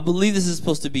 I believe this is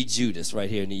supposed to be Judas right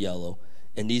here in the yellow,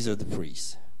 and these are the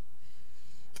priests.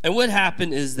 And what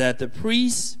happened is that the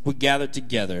priests would gather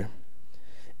together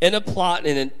in a plot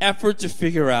in an effort to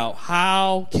figure out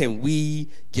how can we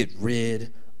get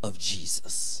rid of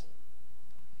Jesus.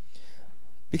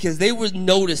 Because they were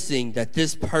noticing that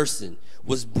this person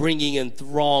was bringing in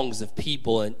throngs of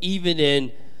people, and even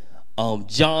in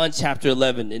John chapter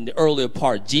 11, in the earlier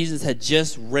part, Jesus had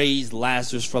just raised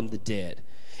Lazarus from the dead.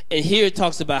 And here it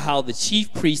talks about how the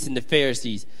chief priests and the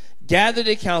Pharisees gathered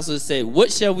a council and said,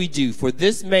 what shall we do? For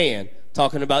this man,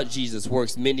 talking about Jesus,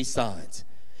 works many signs.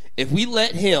 If we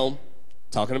let him,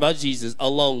 talking about Jesus,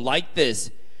 alone like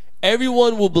this,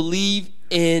 everyone will believe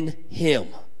in him.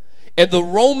 And the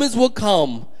Romans will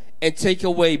come and take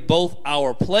away both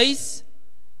our place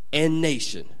and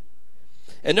nation.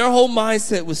 And their whole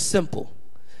mindset was simple.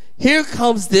 Here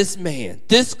comes this man,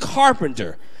 this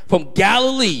carpenter from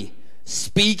Galilee,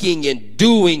 speaking and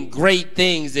doing great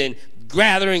things and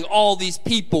gathering all these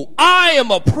people. I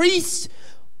am a priest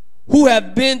who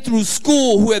have been through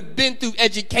school, who have been through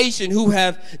education, who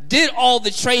have did all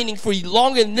the training for you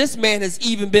longer than this man has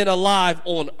even been alive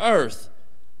on earth.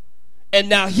 And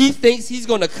now he thinks he's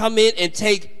going to come in and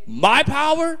take my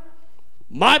power,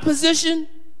 my position,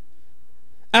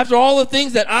 after all the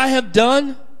things that I have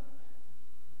done.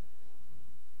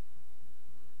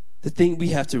 the thing we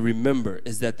have to remember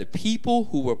is that the people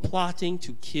who were plotting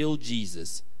to kill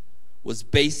Jesus was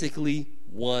basically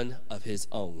one of his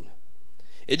own.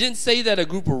 It didn't say that a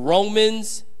group of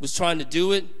Romans was trying to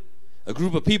do it, a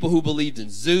group of people who believed in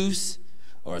Zeus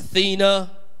or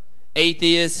Athena,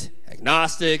 atheists,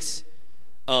 agnostics,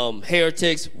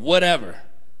 heretics, whatever.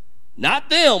 Not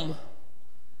them.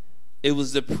 It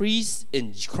was the priests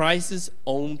in Christ's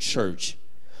own church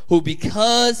who,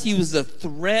 because he was a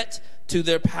threat to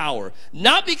their power,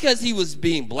 not because he was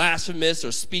being blasphemous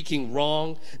or speaking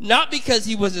wrong, not because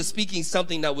he wasn't speaking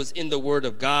something that was in the Word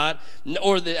of God,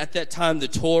 or at that time the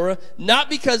Torah, not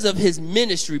because of his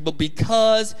ministry, but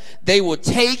because they would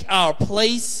take our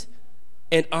place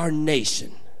in our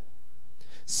nation.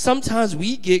 Sometimes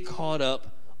we get caught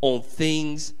up on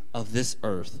things of this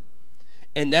earth.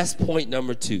 And that's point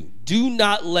number 2. Do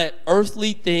not let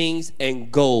earthly things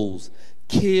and goals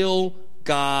kill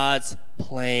God's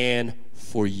plan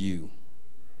for you.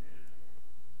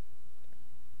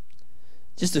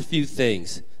 Just a few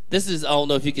things. This is, I don't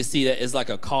know if you can see that, it's like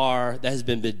a car that has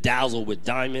been bedazzled with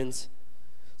diamonds.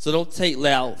 So don't take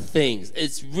loud things.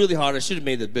 It's really hard. I should have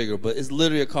made it bigger, but it's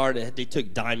literally a car that they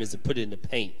took diamonds and put it in the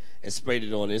paint and sprayed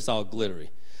it on, and it's all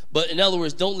glittery. But in other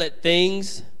words, don't let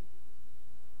things,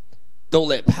 don't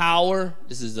let power,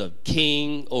 this is a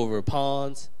king over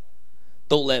pawns,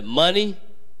 don't let money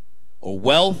or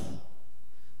wealth,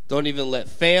 don't even let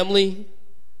family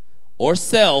or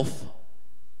self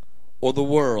or the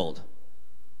world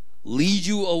lead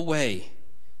you away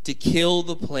to kill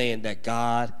the plan that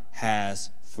God has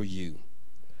for you.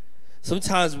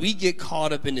 Sometimes we get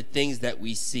caught up in the things that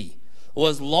we see. Well,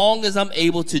 as long as I'm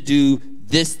able to do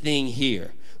this thing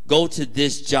here, go to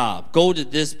this job, go to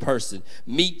this person,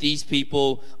 meet these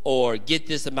people, or get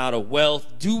this amount of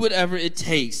wealth, do whatever it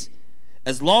takes,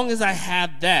 as long as I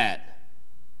have that,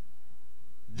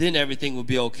 then everything will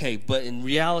be okay. But in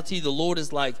reality, the Lord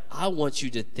is like, I want you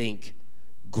to think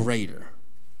greater.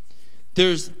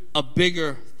 There's a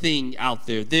bigger thing out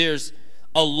there. There's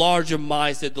a larger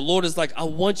mindset. The Lord is like, I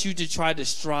want you to try to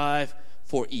strive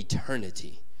for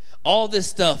eternity. All this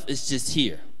stuff is just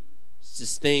here. It's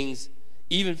just things,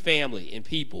 even family and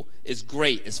people. It's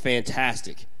great. It's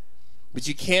fantastic. But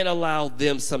you can't allow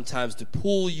them sometimes to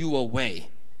pull you away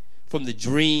from the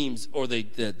dreams or the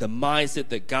mindset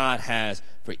that God has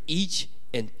for each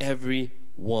and every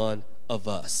one of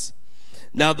us.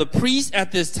 Now, the priests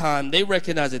at this time, they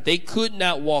recognized that they could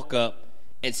not walk up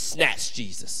and snatch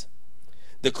Jesus.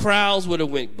 The crowds would have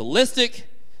went ballistic,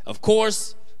 of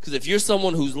course, because if you're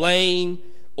someone who's lame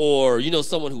or, you know,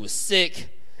 someone who was sick,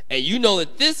 and you know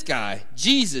that this guy,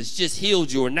 Jesus, just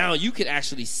healed you, or now you can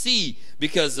actually see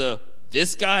because of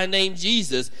this guy named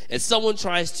Jesus, and someone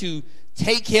tries to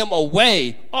take him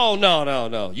away. Oh,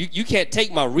 no. You can't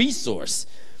take my resource.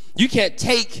 You can't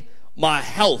take my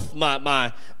health,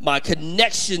 my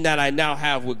connection that I now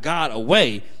have with God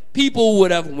away. People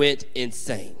would have went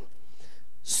insane.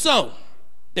 So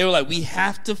they were like, we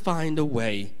have to find a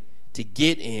way to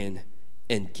get in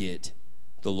and get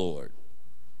the Lord.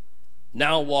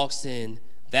 Now walks in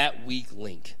that weak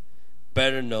link,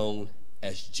 better known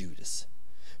as Judas.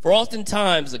 For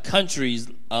oftentimes the countries,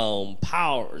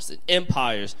 powers, and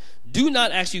empires do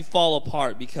not actually fall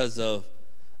apart because of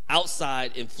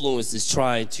outside influences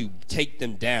trying to take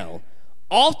them down.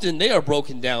 Often they are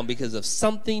broken down because of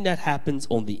something that happens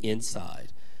on the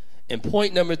inside. And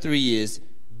point number 3 is,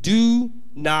 do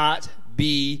not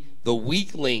be the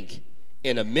weak link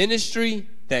in a ministry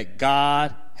that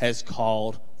God has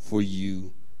called for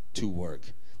you to work.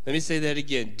 Let me say that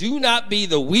again. Do not be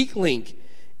the weak link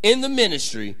in the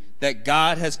ministry that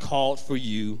God has called for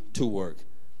you to work.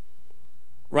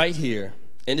 Right here,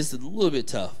 and it's a little bit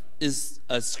tough, is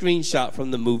a screenshot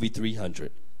from the movie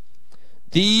 300.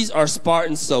 These are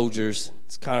Spartan soldiers.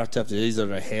 It's kind of tough. These are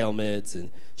their helmets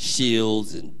and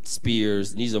shields and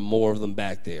spears, and these are more of them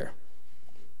back there.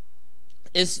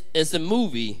 It's a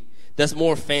movie that's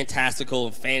more fantastical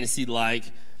and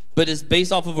fantasy-like, but it's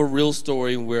based off of a real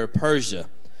story where Persia,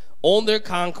 on their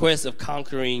conquest of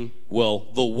conquering, well,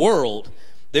 the world,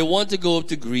 they wanted to go up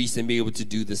to Greece and be able to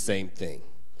do the same thing.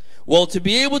 Well, to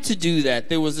be able to do that,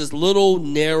 there was this little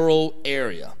narrow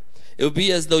area. It would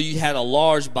be as though you had a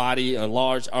large body, a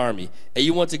large army, and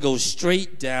you want to go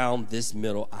straight down this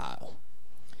middle aisle.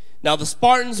 Now, the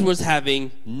Spartans was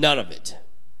having none of it.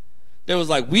 They was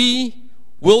like, we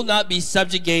will not be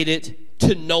subjugated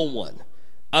to no one.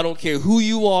 I don't care who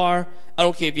you are. I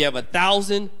don't care if you have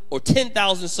 1,000 or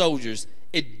 10,000 soldiers.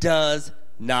 It does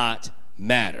not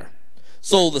matter.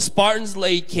 So the Spartans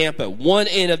laid camp at one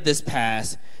end of this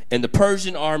pass, and the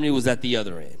Persian army was at the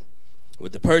other end.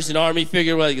 With the Persian army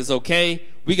figured, like, it's okay,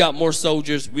 we got more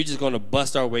soldiers, we're just going to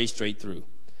bust our way straight through.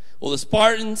 Well, the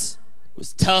Spartans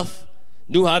was tough,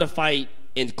 knew how to fight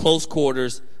in close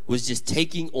quarters, was just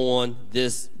taking on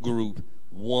this group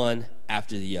one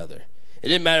after the other. It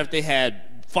didn't matter if they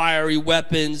had fiery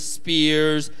weapons,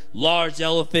 spears, large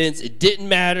elephants. It didn't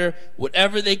matter.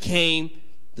 Whatever they came,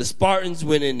 the Spartans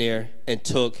went in there and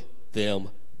took them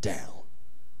down.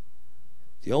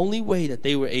 The only way that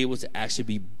they were able to actually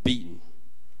be beaten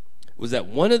was that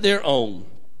one of their own,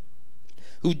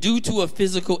 who due to a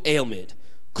physical ailment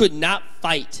could not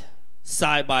fight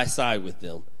side by side with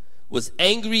them, was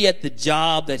angry at the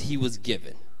job that he was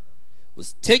given,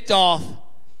 was ticked off,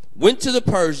 went to the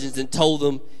Persians and told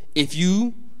them, if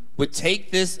you would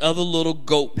take this other little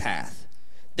goat path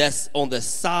that's on the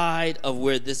side of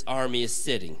where this army is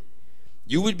sitting,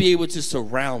 you would be able to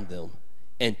surround them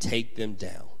and take them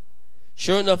down.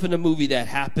 Sure enough, in the movie that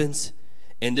happens,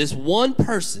 and this one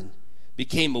person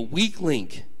became a weak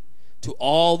link to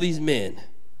all these men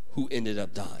who ended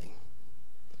up dying.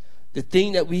 The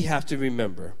thing that we have to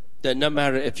remember, that no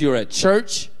matter if you're at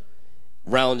church,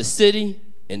 around the city,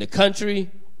 in the country,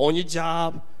 on your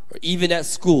job, or even at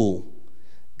school,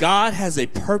 God has a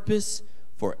purpose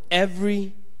for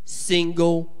every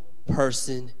single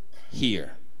person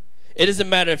here. It doesn't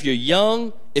matter if you're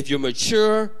young, if you're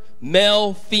mature,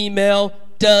 male, female,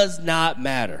 does not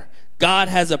matter. God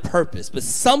has a purpose, but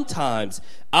sometimes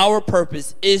our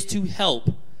purpose is to help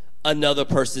another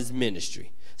person's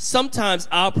ministry. Sometimes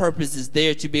our purpose is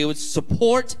there to be able to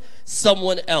support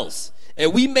someone else.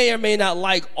 And we may or may not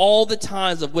like all the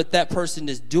times of what that person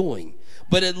is doing,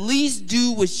 but at least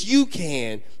do what you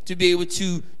can to be able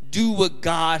to do what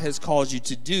God has called you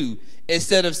to do,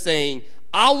 instead of saying,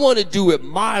 I want to do it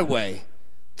my way.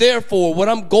 Therefore, what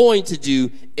I'm going to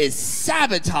do is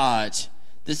sabotage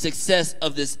the success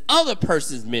of this other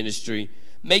person's ministry,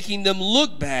 making them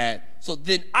look bad, so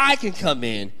then I can come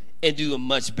in and do a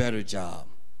much better job.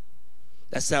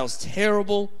 That sounds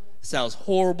terrible, sounds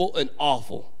horrible and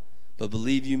awful, but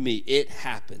believe you me, it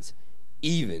happens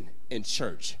even in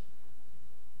church.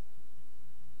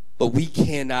 But we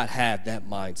cannot have that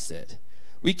mindset.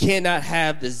 We cannot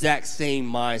have the exact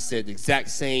same mindset, the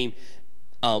exact same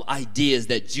ideas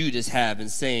that Judas have in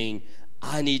saying,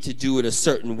 I need to do it a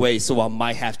certain way, so I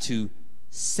might have to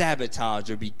sabotage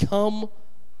or become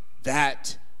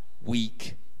that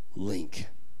weak link.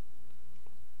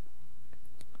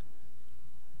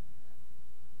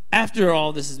 After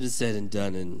all this has been said and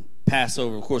done, and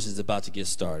Passover, of course, is about to get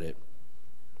started,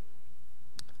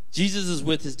 Jesus is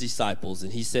with his disciples,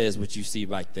 and he says what you see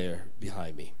right there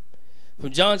behind me.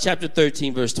 From John chapter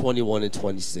 13, verse 21 and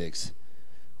 26.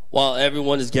 While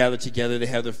everyone is gathered together, they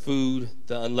have their food,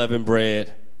 the unleavened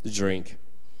bread, the drink.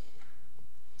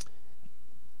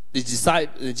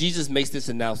 Jesus makes this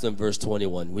announcement in verse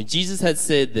 21. When Jesus had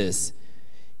said this,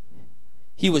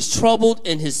 he was troubled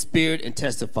in his spirit and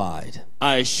testified,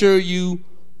 I assure you,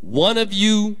 one of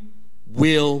you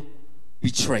will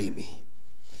betray me.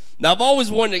 Now, I've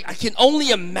always wondered, I can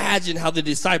only imagine how the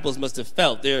disciples must have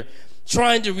felt. They're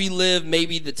trying to relive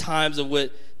maybe the times of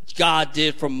what God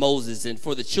did for Moses and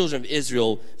for the children of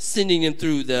Israel, sending them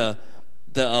through the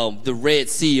Red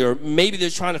Sea, or maybe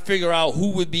they're trying to figure out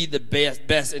who would be the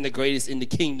best and the greatest in the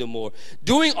kingdom, or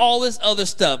doing all this other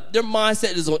stuff. Their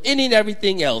mindset is on any and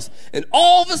everything else, and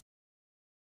all of a sudden,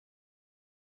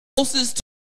 closest to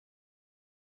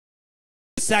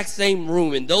the exact same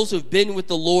room, and those who've been with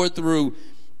the Lord through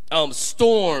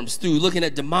storms, through looking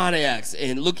at demoniacs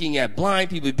and looking at blind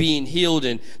people being healed,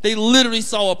 and they literally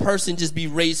saw a person just be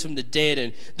raised from the dead,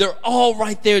 and they're all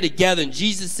right there together. And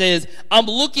Jesus says, I'm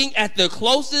looking at the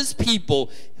closest people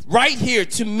right here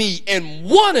to me, and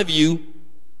one of you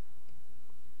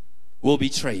will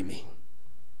betray me.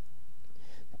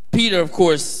 Peter, of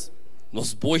course,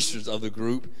 most boisterous of the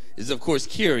group, is of course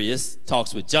curious,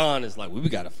 talks with John, is like, well, we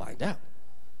got to find out.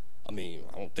 I mean,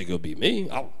 I don't think it'll be me.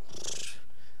 I'll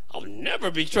never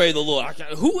betray the Lord.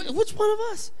 Which one of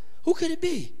us? Who could it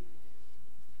be?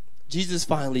 Jesus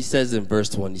finally says in verse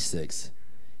 26,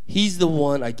 he's the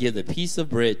one I give the piece of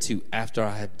bread to after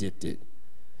I have dipped it.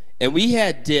 And we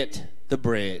had dipped the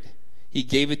bread. He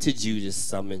gave it to Judas,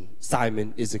 Simon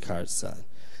Issachar's son.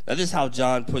 Now, this is how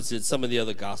John puts it. Some of the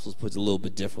other Gospels put it a little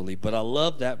bit differently, but I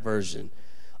love that version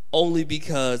only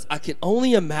because I can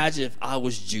only imagine if I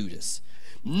was Judas,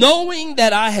 knowing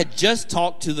that I had just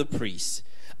talked to the priest,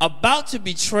 about to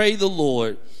betray the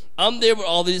Lord. I'm there with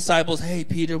all the disciples. Hey,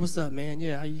 Peter, what's up, man?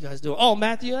 Yeah, how you guys doing? Oh,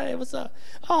 Matthew, hey, what's up?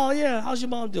 Oh, yeah, how's your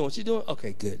mom doing? She doing?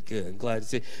 Okay, good. I'm glad to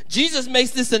see. Jesus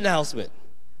makes this announcement.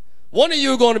 One of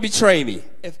you are going to betray me.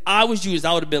 If I was Judas,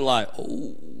 I would have been like,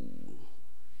 oh,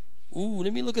 Ooh,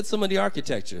 let me look at some of the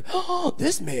architecture. Oh,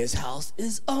 this man's house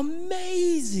is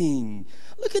amazing.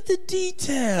 Look at the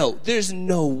detail. There's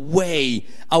no way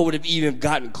I would have even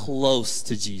gotten close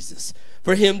to Jesus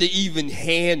for him to even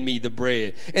hand me the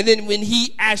bread. And then when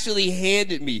he actually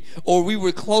handed me, or we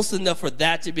were close enough for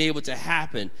that to be able to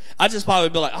happen, I just probably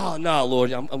be like, oh, no,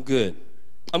 Lord, I'm good.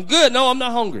 I'm good. No, I'm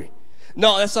not hungry.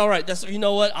 No, that's all right. You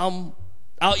know what? I'll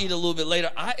eat a little bit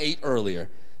later. I ate earlier.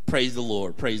 Praise the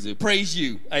Lord. Praise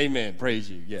you. Amen. Praise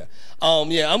you. Yeah.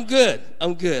 Yeah, I'm good.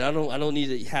 I'm good. I don't need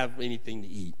to have anything to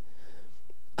eat.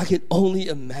 I can only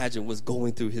imagine what's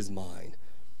going through his mind.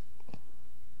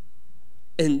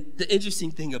 And the interesting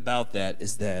thing about that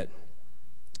is that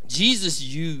Jesus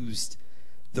used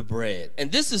the bread.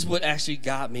 And this is what actually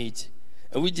got me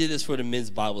and we did this for the men's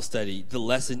Bible study, the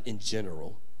lesson in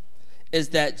general, is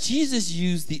that Jesus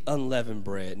used the unleavened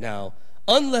bread. Now,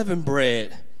 unleavened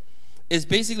bread is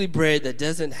basically bread that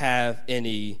doesn't have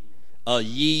any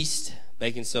yeast,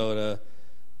 baking soda,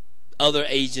 other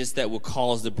agents that will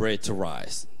cause the bread to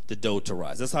rise, the dough to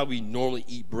rise. That's how we normally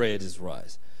eat bread, is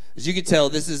rise. As you can tell,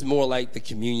 this is more like the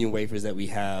communion wafers that we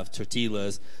have,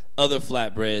 tortillas. Other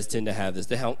flatbreads tend to have this.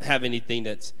 They don't have anything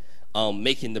that's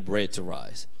making the bread to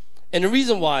rise. And the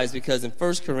reason why is because in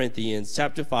 1 Corinthians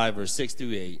chapter 5, verse 6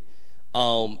 through 8,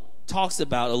 talks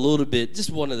about a little bit, just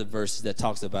one of the verses that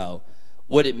talks about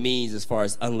what it means as far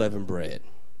as unleavened bread.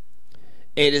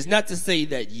 And it's not to say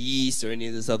that yeast or any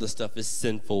of this other stuff is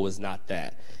sinful. It's not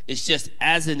that. It's just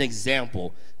as an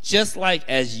example, just like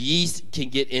as yeast can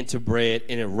get into bread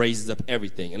and it raises up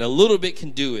everything, and a little bit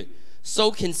can do it,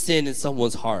 so can sin in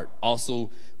someone's heart also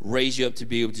raise you up to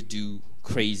be able to do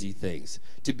crazy things,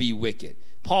 to be wicked.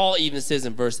 Paul even says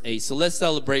in verse 8, so let's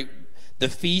celebrate the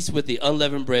feast with the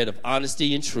unleavened bread of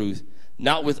honesty and truth,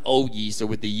 not with old yeast or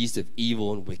with the yeast of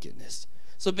evil and wickedness.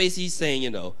 So basically he's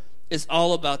saying, it's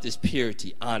all about this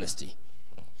purity, honesty.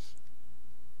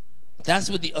 That's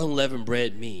what the unleavened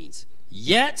bread means.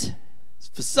 Yet,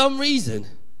 for some reason,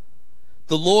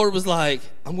 the Lord was like,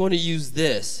 I'm going to use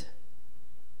this.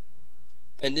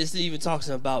 And this even talks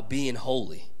about being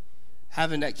holy,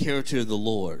 having that character of the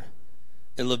Lord,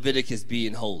 and Leviticus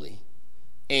being holy.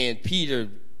 And Peter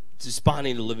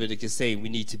responding to Leviticus saying we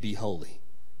need to be holy.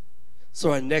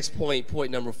 So our next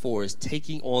point number 4, is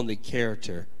taking on the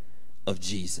character of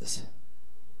Jesus.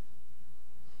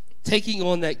 Taking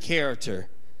on that character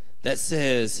that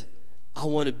says, I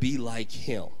want to be like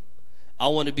him. I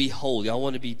want to be holy. I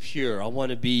want to be pure. I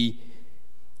want to be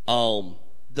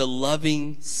the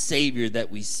loving Savior that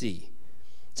we see.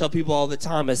 I tell people all the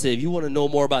time, I say, if you want to know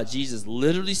more about Jesus,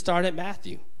 literally start at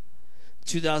Matthew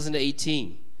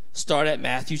 2018. Start at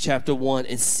Matthew chapter 1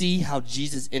 and see how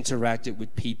Jesus interacted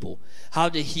with people. How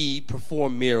did he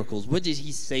perform miracles? What did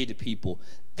he say to people?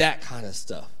 That kind of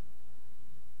stuff.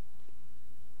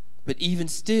 But even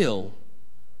still,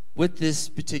 with this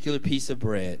particular piece of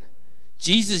bread,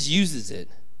 Jesus uses it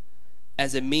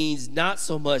as a means, not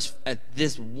so much at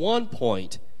this one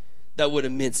point that would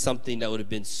have meant something that would have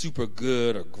been super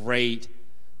good or great,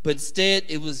 but instead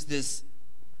it was this,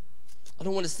 I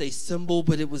don't want to say symbol,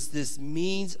 but it was this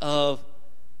means of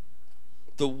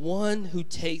the one who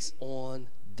takes on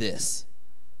this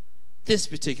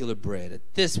particular bread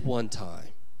at this one time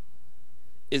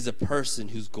is a person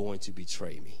who's going to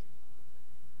betray me.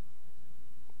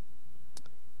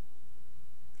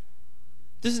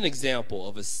 This is an example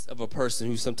of a person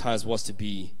who sometimes wants to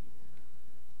be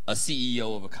a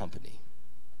CEO of a company.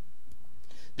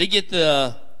 They get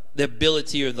the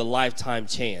ability or the lifetime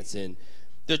chance, and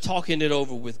they're talking it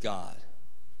over with God.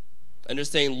 And they're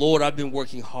saying, Lord, I've been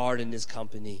working hard in this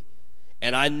company,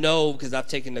 and I know because I've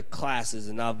taken the classes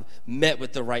and I've met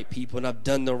with the right people and I've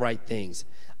done the right things,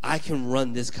 I can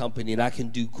run this company and I can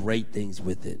do great things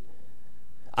with it.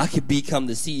 I could become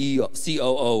the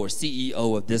COO or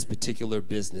CEO of this particular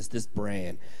business, this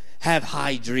brand, have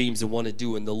high dreams and want to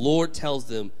do it. And the Lord tells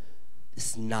them,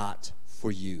 it's not for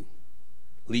you,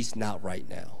 at least not right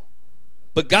now.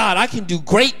 But God, I can do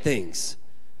great things.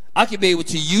 I can be able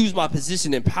to use my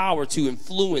position and power to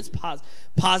influence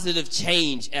positive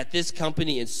change at this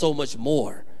company and so much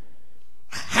more.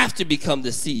 I have to become the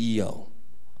CEO.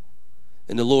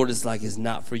 And the Lord is like, it's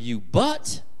not for you,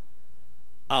 but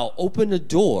I'll open the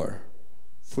door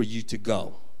for you to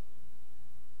go.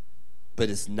 But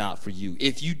it's not for you.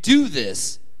 If you do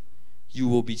this, you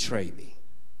will betray me.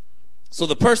 So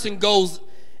the person goes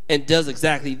and does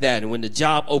exactly that. And when the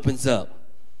job opens up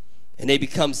and they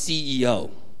become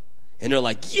CEO, and they're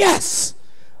like, yes,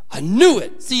 I knew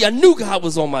it. See, I knew God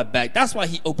was on my back. That's why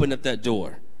he opened up that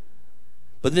door.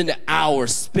 But then the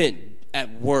hours spent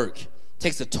at work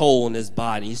takes a toll on his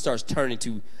body. He starts turning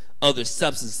to other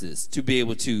substances to be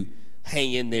able to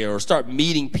hang in there, or start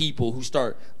meeting people who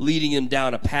start leading him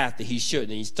down a path that he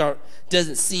shouldn't. And he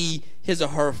doesn't see his or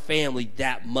her family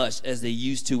that much as they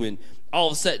used to, and all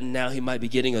of a sudden now he might be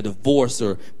getting a divorce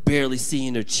or barely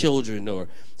seeing their children or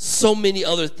so many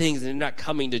other things, and they're not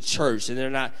coming to church and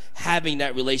they're not having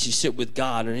that relationship with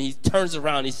God. And he turns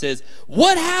around and he says,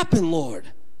 "What happened,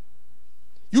 Lord?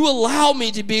 You allowed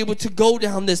me to be able to go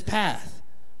down this path."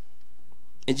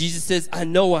 And Jesus says, "I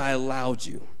know I allowed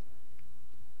you,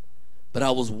 but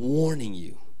I was warning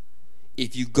you.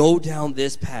 If you go down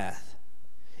this path,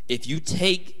 if you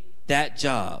take that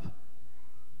job,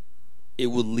 it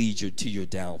will lead you to your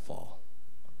downfall."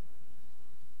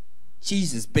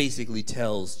 Jesus basically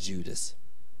tells Judas,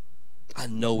 "I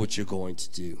know what you're going to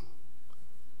do,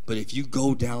 but if you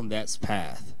go down that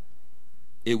path,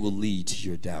 it will lead to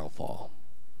your downfall."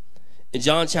 In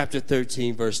John chapter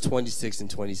 13, verse 26 and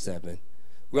 27,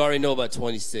 we already know about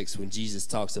 26 when Jesus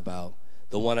talks about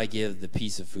the one I give the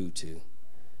piece of food to.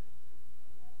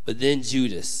 But then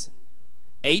Judas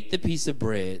ate the piece of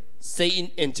bread.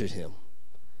 Satan entered him.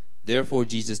 Therefore,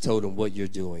 Jesus told him, "What you're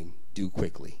doing, do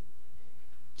quickly."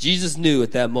 Jesus knew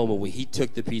at that moment when he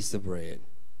took the piece of bread,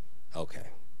 okay,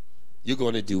 you're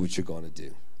going to do what you're going to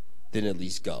do. Then at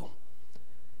least go.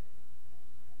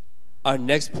 Our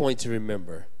next point to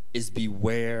remember is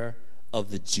beware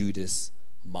of the Judas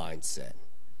mindset.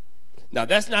 Now,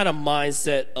 that's not a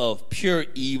mindset of pure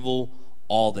evil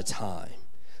all the time.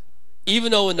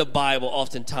 Even though in the Bible,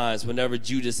 oftentimes, whenever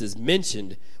Judas is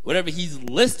mentioned, whenever he's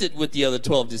listed with the other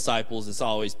 12 disciples, it's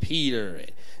always Peter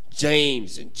and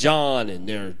James and John and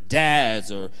their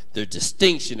dads or their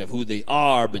distinction of who they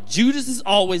are. But Judas is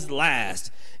always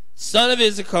last. Son of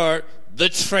Issachar, the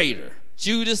traitor.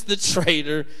 Judas the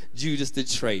traitor, Judas the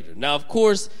traitor. Now, of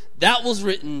course, that was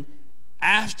written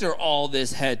after all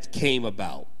this had came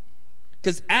about.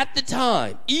 Because at the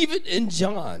time, even in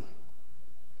John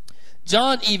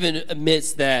even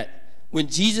admits that when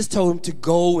Jesus told him to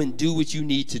go and do what you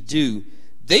need to do,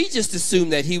 they just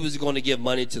assumed that he was going to give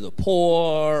money to the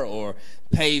poor or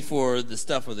pay for the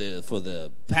stuff for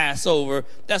the Passover.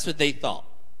 That's what they thought.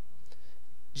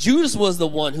 Judas was the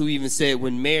one who even said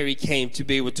when Mary came to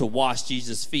be able to wash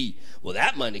Jesus' feet, well,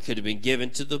 that money could have been given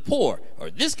to the poor,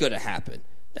 or this could have happened.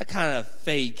 That kind of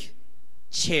fake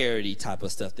charity type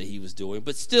of stuff that he was doing,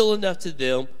 but still enough to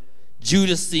them,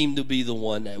 Judas seemed to be the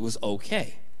one that was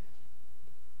okay.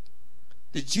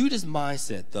 The Judas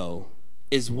mindset, though,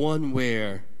 is one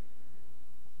where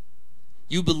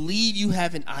you believe you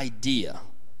have an idea,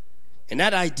 and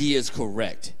that idea is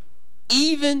correct,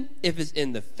 even if it's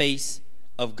in the face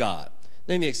of God.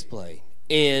 Let me explain.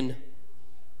 In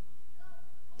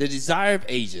The Desire of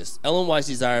Ages, Ellen White's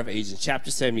Desire of Ages, chapter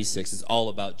 76 is all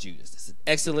about Judas. It's an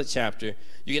excellent chapter.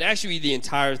 You can actually read the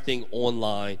entire thing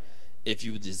online if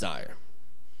you desire.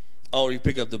 Or you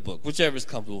pick up the book, whichever is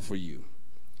comfortable for you.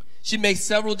 She makes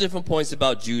several different points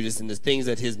about Judas and the things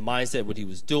that his mindset, what he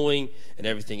was doing, and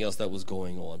everything else that was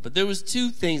going on. But there was two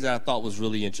things that I thought was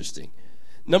really interesting.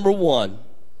 Number one,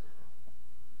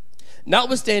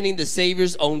 notwithstanding the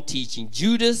Savior's own teaching,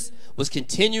 Judas was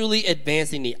continually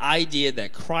advancing the idea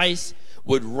that Christ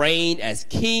would reign as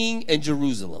king in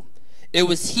Jerusalem. It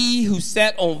was he who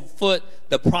set on foot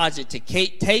the project to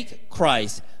take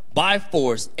Christ by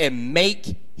force and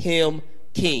make him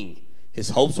king. His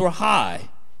hopes were high.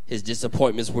 His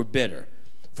disappointments were bitter.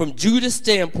 From Judas'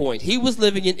 standpoint, he was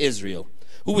living in Israel,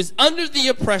 who was under the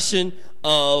oppression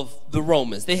of the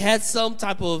Romans. They had some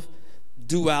type of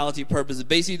duality purpose.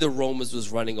 Basically, the Romans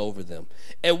was running over them.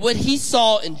 And what he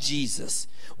saw in Jesus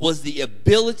was the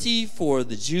ability for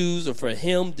the Jews, or for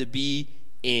him, to be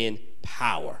in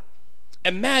power.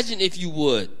 Imagine, if you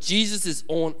would, Jesus is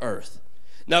on earth.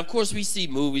 Now, of course, we see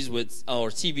movies with or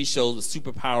TV shows with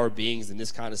superpower beings and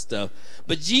this kind of stuff.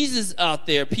 But Jesus out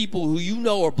there, people who you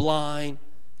know are blind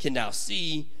can now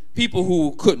see. People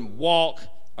who couldn't walk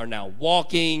are now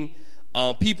walking.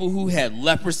 People who had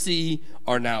leprosy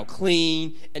are now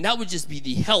clean. And that would just be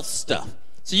the health stuff.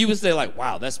 So you would say, like,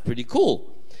 wow, that's pretty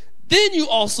cool. Then you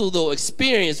also, though,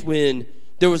 experience when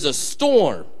there was a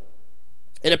storm.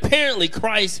 And apparently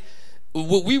Christ,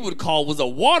 what we would call was a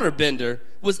waterbender,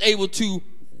 was able to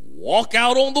walk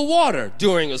out on the water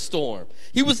during a storm.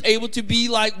 He was able to be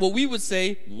like what we would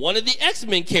say one of the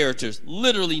X-Men characters,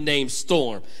 literally named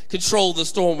Storm, control the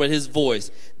storm with his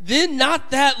voice. Then not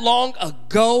that long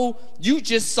ago, you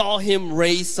just saw him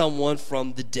raise someone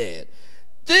from the dead.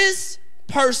 This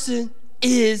person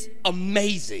is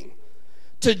amazing.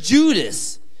 To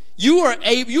Judas, you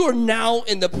are now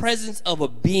in the presence of a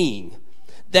being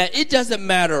that it doesn't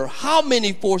matter how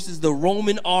many forces the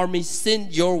Roman army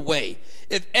send your way.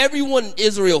 If everyone in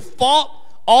Israel fought,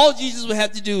 all Jesus would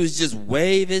have to do is just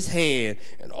wave his hand,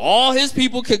 and all his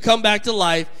people could come back to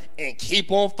life and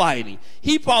keep on fighting.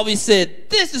 He probably said,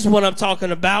 this is what I'm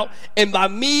talking about. And by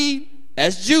me,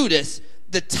 as Judas,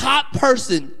 the top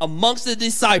person amongst the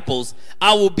disciples,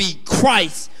 I will be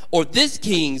Christ, or this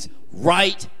king's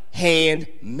right-hand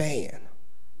man.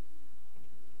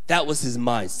 That was his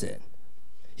mindset.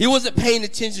 He wasn't paying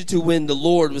attention to when the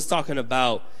Lord was talking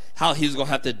about how he was going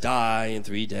to have to die in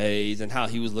 3 days, and how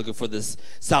he was looking for this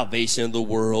salvation of the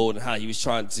world, and how he was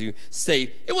trying to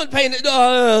save. It wasn't paying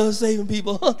attention, saving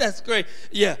people. Oh, that's great.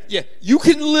 Yeah. You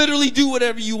can literally do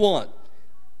whatever you want.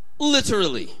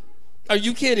 Literally. Are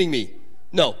you kidding me?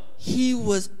 No. He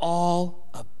was all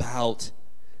about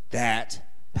that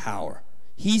power.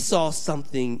 He saw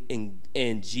something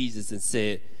in Jesus and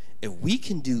said, if we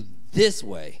can do this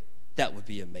way, that would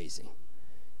be amazing.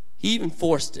 He even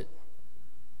forced it.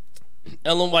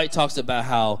 Ellen White talks about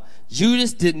how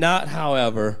Judas did not,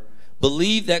 however,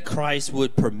 believe that Christ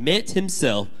would permit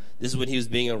himself, this is when he was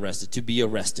being arrested, to be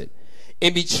arrested.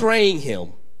 In betraying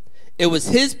him, it was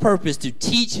his purpose to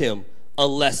teach him a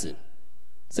lesson.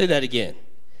 Say that again.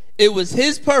 It was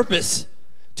his purpose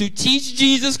to teach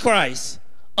Jesus Christ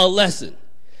a lesson.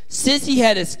 Since he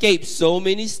had escaped so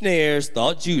many snares,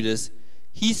 thought Judas,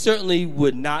 he certainly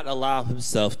would not allow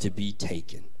himself to be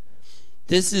taken.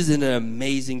 This is an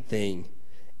amazing thing,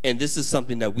 and this is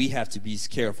something that we have to be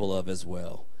careful of as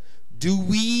well. Do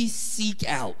we seek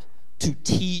out to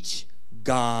teach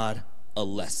God a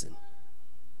lesson?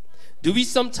 Do we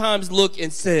sometimes look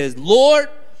and say, Lord,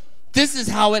 this is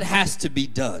how it has to be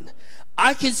done.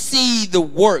 I can see the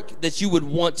work that you would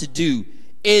want to do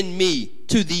in me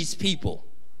to these people.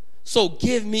 So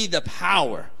give me the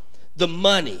power, the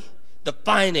money, the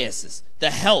finances,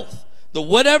 the health, the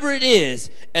whatever it is,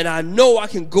 and I know I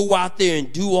can go out there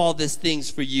and do all these things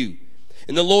for you.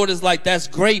 And the Lord is like, that's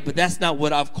great, but that's not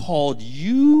what I've called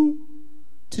you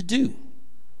to do.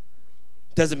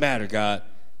 Doesn't matter, God.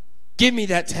 Give me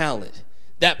that talent,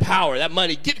 that power, that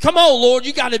money. Come on, Lord,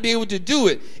 you got to be able to do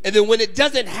it. And then when it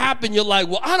doesn't happen, you're like,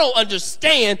 well, I don't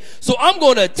understand, so I'm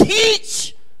going to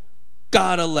teach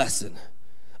God a lesson.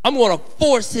 I'm going to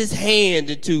force his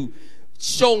hand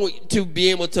to be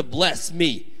able to bless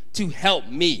me, to help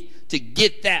me, to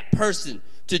get that person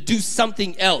to do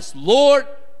something else. Lord,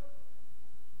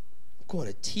 I'm going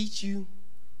to teach you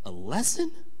a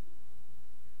lesson.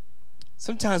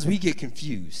 Sometimes we get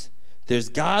confused. There's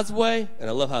God's way, and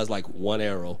I love how it's like one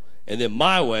arrow, and then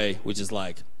my way, which is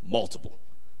like multiple.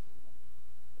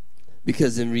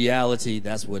 Because in reality,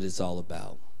 that's what it's all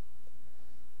about.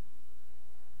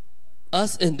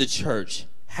 Us in the church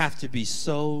have to be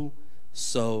so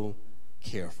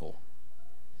careful.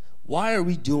 Why are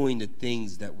we doing the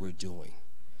things that we're doing?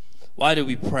 Why do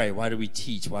we pray? Why do we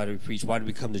teach? Why do we preach? Why do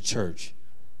we come to church?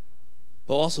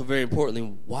 But also, very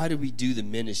importantly, why do we do the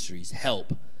ministries?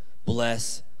 Help,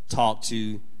 bless, talk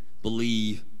to,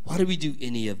 believe. Why do we do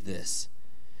any of this?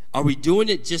 Are we doing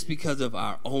it just because of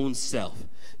our own self?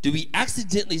 Do we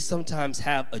accidentally sometimes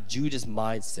have a Judas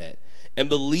mindset and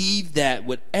believe that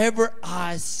whatever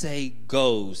I say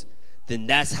goes, then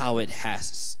that's how it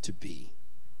has to be?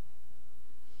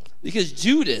 Because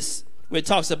Judas, when it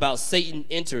talks about Satan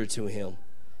entered to him,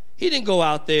 he didn't go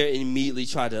out there and immediately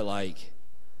try to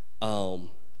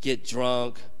get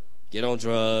drunk, get on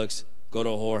drugs, go to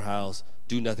a whorehouse,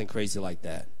 do nothing crazy like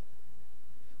that.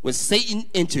 When Satan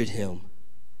entered him,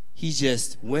 he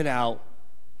just went out,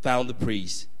 found the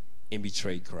priest, and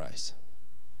betrayed Christ.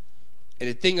 And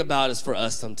the thing about it is for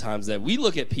us sometimes that we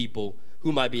look at people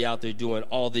who might be out there doing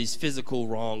all these physical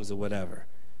wrongs or whatever,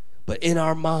 but in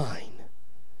our mind,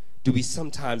 do we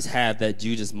sometimes have that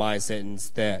Judas mindset and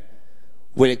that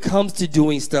when it comes to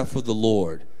doing stuff for the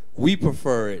Lord, we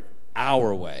prefer it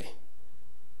our way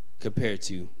compared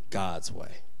to God's way?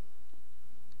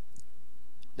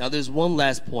 Now, there's one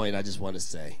last point I just want to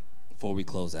say before we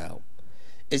close out,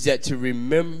 is that to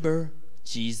remember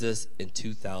Jesus in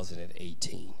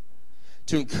 2018,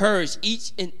 to encourage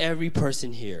each and every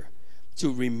person here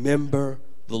to remember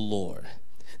the Lord.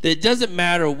 That it doesn't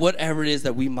matter whatever it is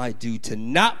that we might do, to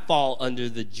not fall under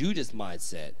the Judas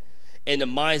mindset and the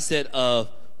mindset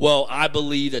of, well, I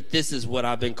believe that this is what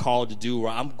I've been called to do, or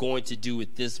I'm going to do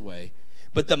it this way.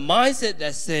 But the mindset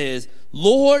that says,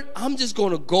 Lord, I'm just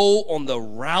going to go on the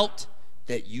route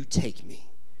that you take me.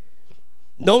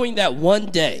 Knowing that one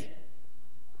day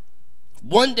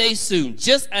soon,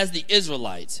 just as the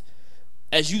Israelites,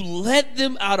 as you led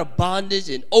them out of bondage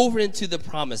and over into the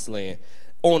promised land,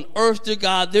 on earth, dear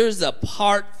God, there's a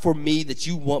part for me that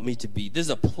you want me to be. There's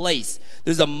a place.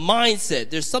 There's a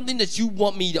mindset. There's something that you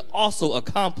want me to also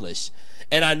accomplish.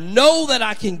 And I know that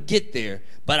I can get there,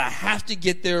 but I have to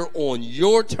get there on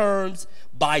your terms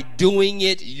by doing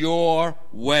it your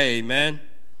way, man.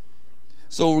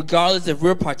 So regardless if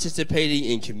we're participating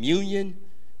in communion,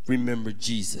 remember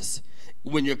Jesus.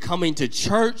 When you're coming to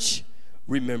church,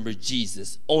 remember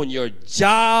Jesus. On your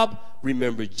job,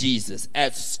 remember Jesus.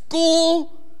 At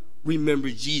school, remember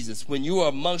Jesus. When you are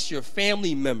amongst your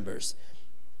family members,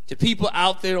 to people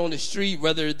out there on the street,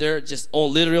 whether they're just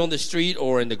literally on the street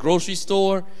or in the grocery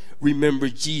store, remember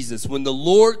Jesus. When the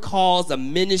Lord calls a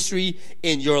ministry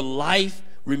in your life,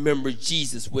 remember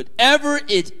Jesus. Whatever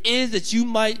it is that you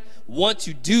might want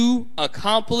to do,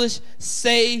 accomplish,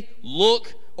 say,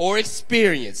 look, or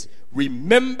experience,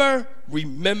 remember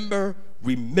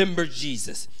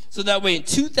Jesus. So that way in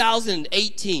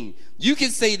 2018, you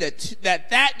can say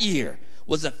that year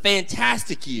was a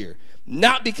fantastic year.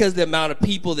 Not because the amount of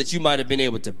people that you might have been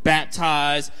able to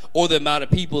baptize, or the amount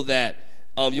of people that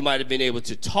you might have been able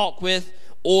to talk with,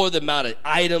 or the amount of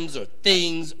items or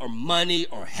things or money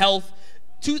or health.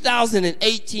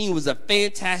 2018 was a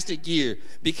fantastic year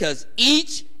because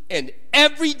each and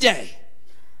every day,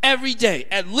 at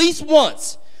least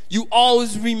once, you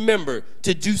always remember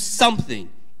to do something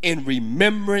in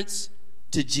remembrance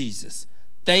to Jesus.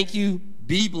 Thank you.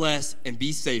 Be blessed and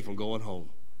be safe. I'm going home.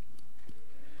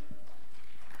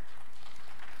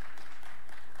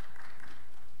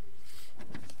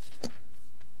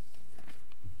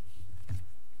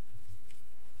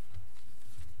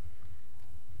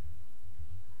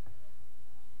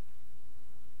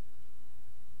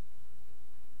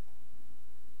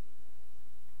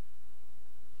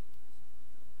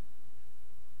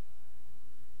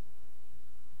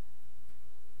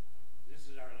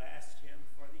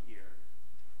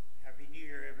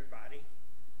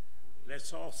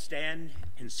 Let's all stand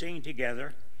and sing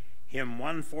together hymn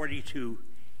 142,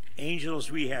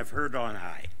 Angels We Have Heard on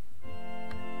High.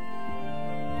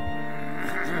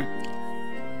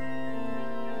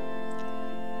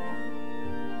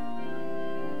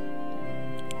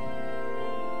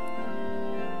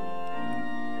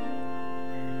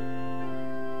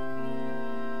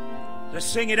 Let's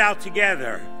sing it out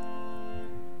together.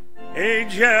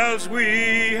 Angels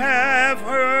we have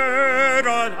heard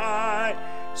on high,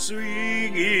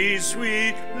 swinging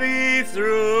sweetly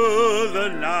through the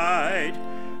night,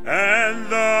 and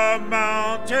the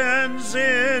mountains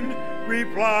in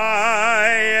reply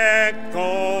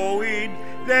echoing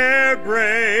their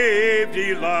brave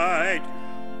delight.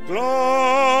 Gloria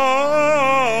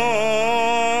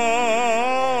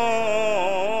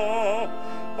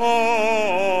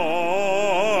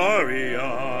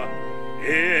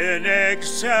in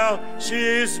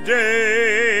excelsis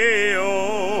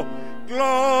Deo.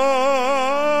 Gloria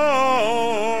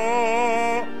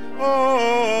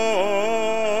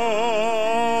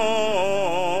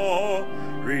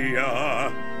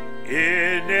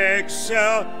in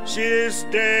excelsis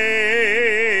Deo.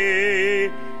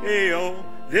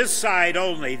 This side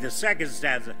only, the second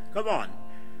stanza. Come on.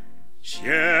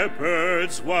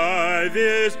 Shepherds, why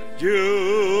this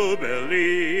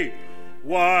jubilee?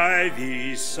 Why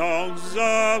these songs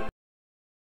of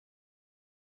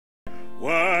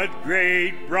what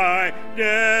great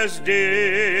brightness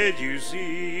did you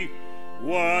see?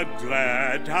 What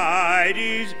glad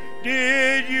tidings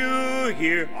did you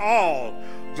hear? All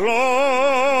Gloria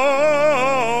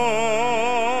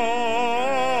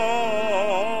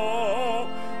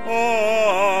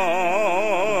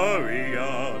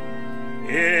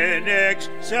in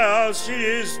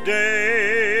excelsis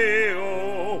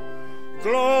Deo.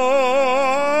 Gloria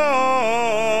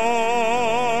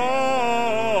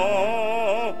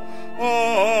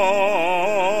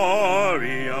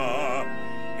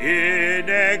in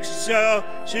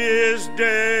excelsis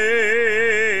Deo.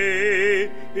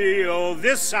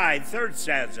 This side, third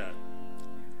stanza.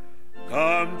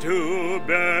 Come to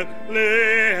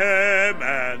Bethlehem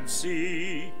and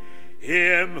see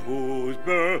him whose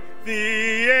birth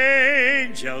the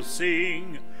angels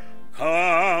sing.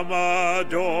 Come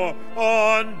adore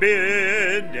on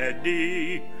bended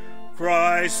knee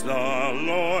Christ the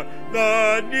Lord,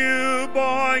 the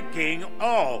newborn King.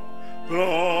 All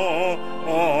Gloria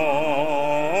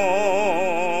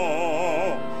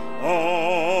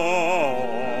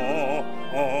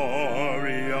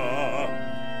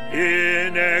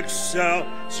in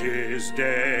excelsis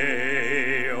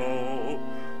Deo.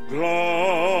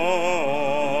 Gloria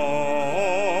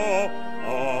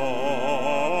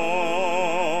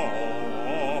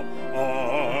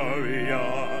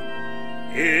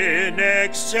in in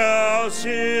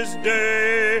excelsis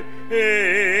Deo.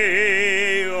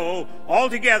 All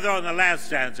together on the last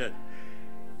stanza.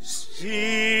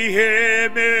 See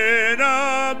him in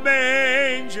a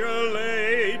manger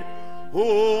laid,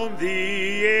 whom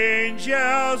the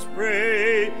angels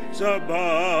praise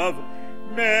above.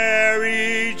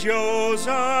 Mary,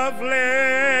 Joseph,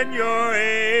 lend your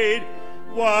aid,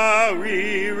 while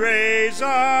we raise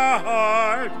our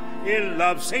heart in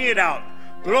love. Sing it out.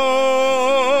 Gloria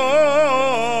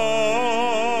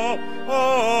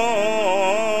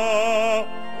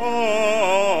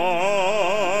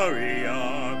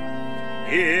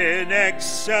in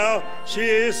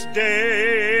excelsis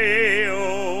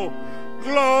Deo.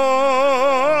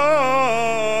 Gloria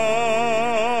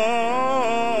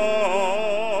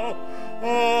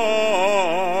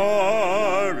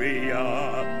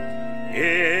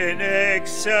in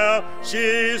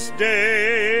excelsis Deo.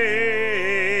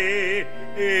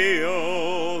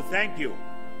 Thank you.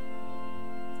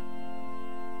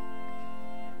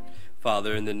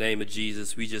 Father, in the name of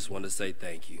Jesus, we just want to say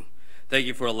thank you. Thank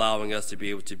you for allowing us to be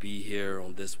able to be here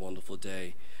on this wonderful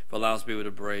day, for allowing us to be able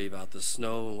to brave out the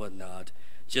snow and whatnot,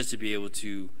 just to be able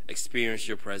to experience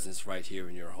your presence right here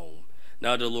in your home.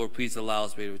 Now, dear Lord, please allow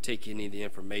us to be able to take any of the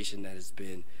information that has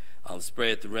been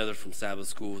spread through, whether from Sabbath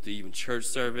school to even church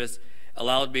service,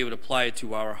 allow us to be able to apply it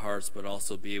to our hearts, but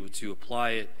also be able to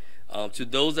apply it to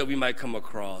those that we might come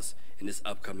across in this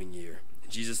upcoming year. In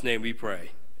Jesus' name we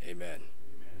pray. Amen.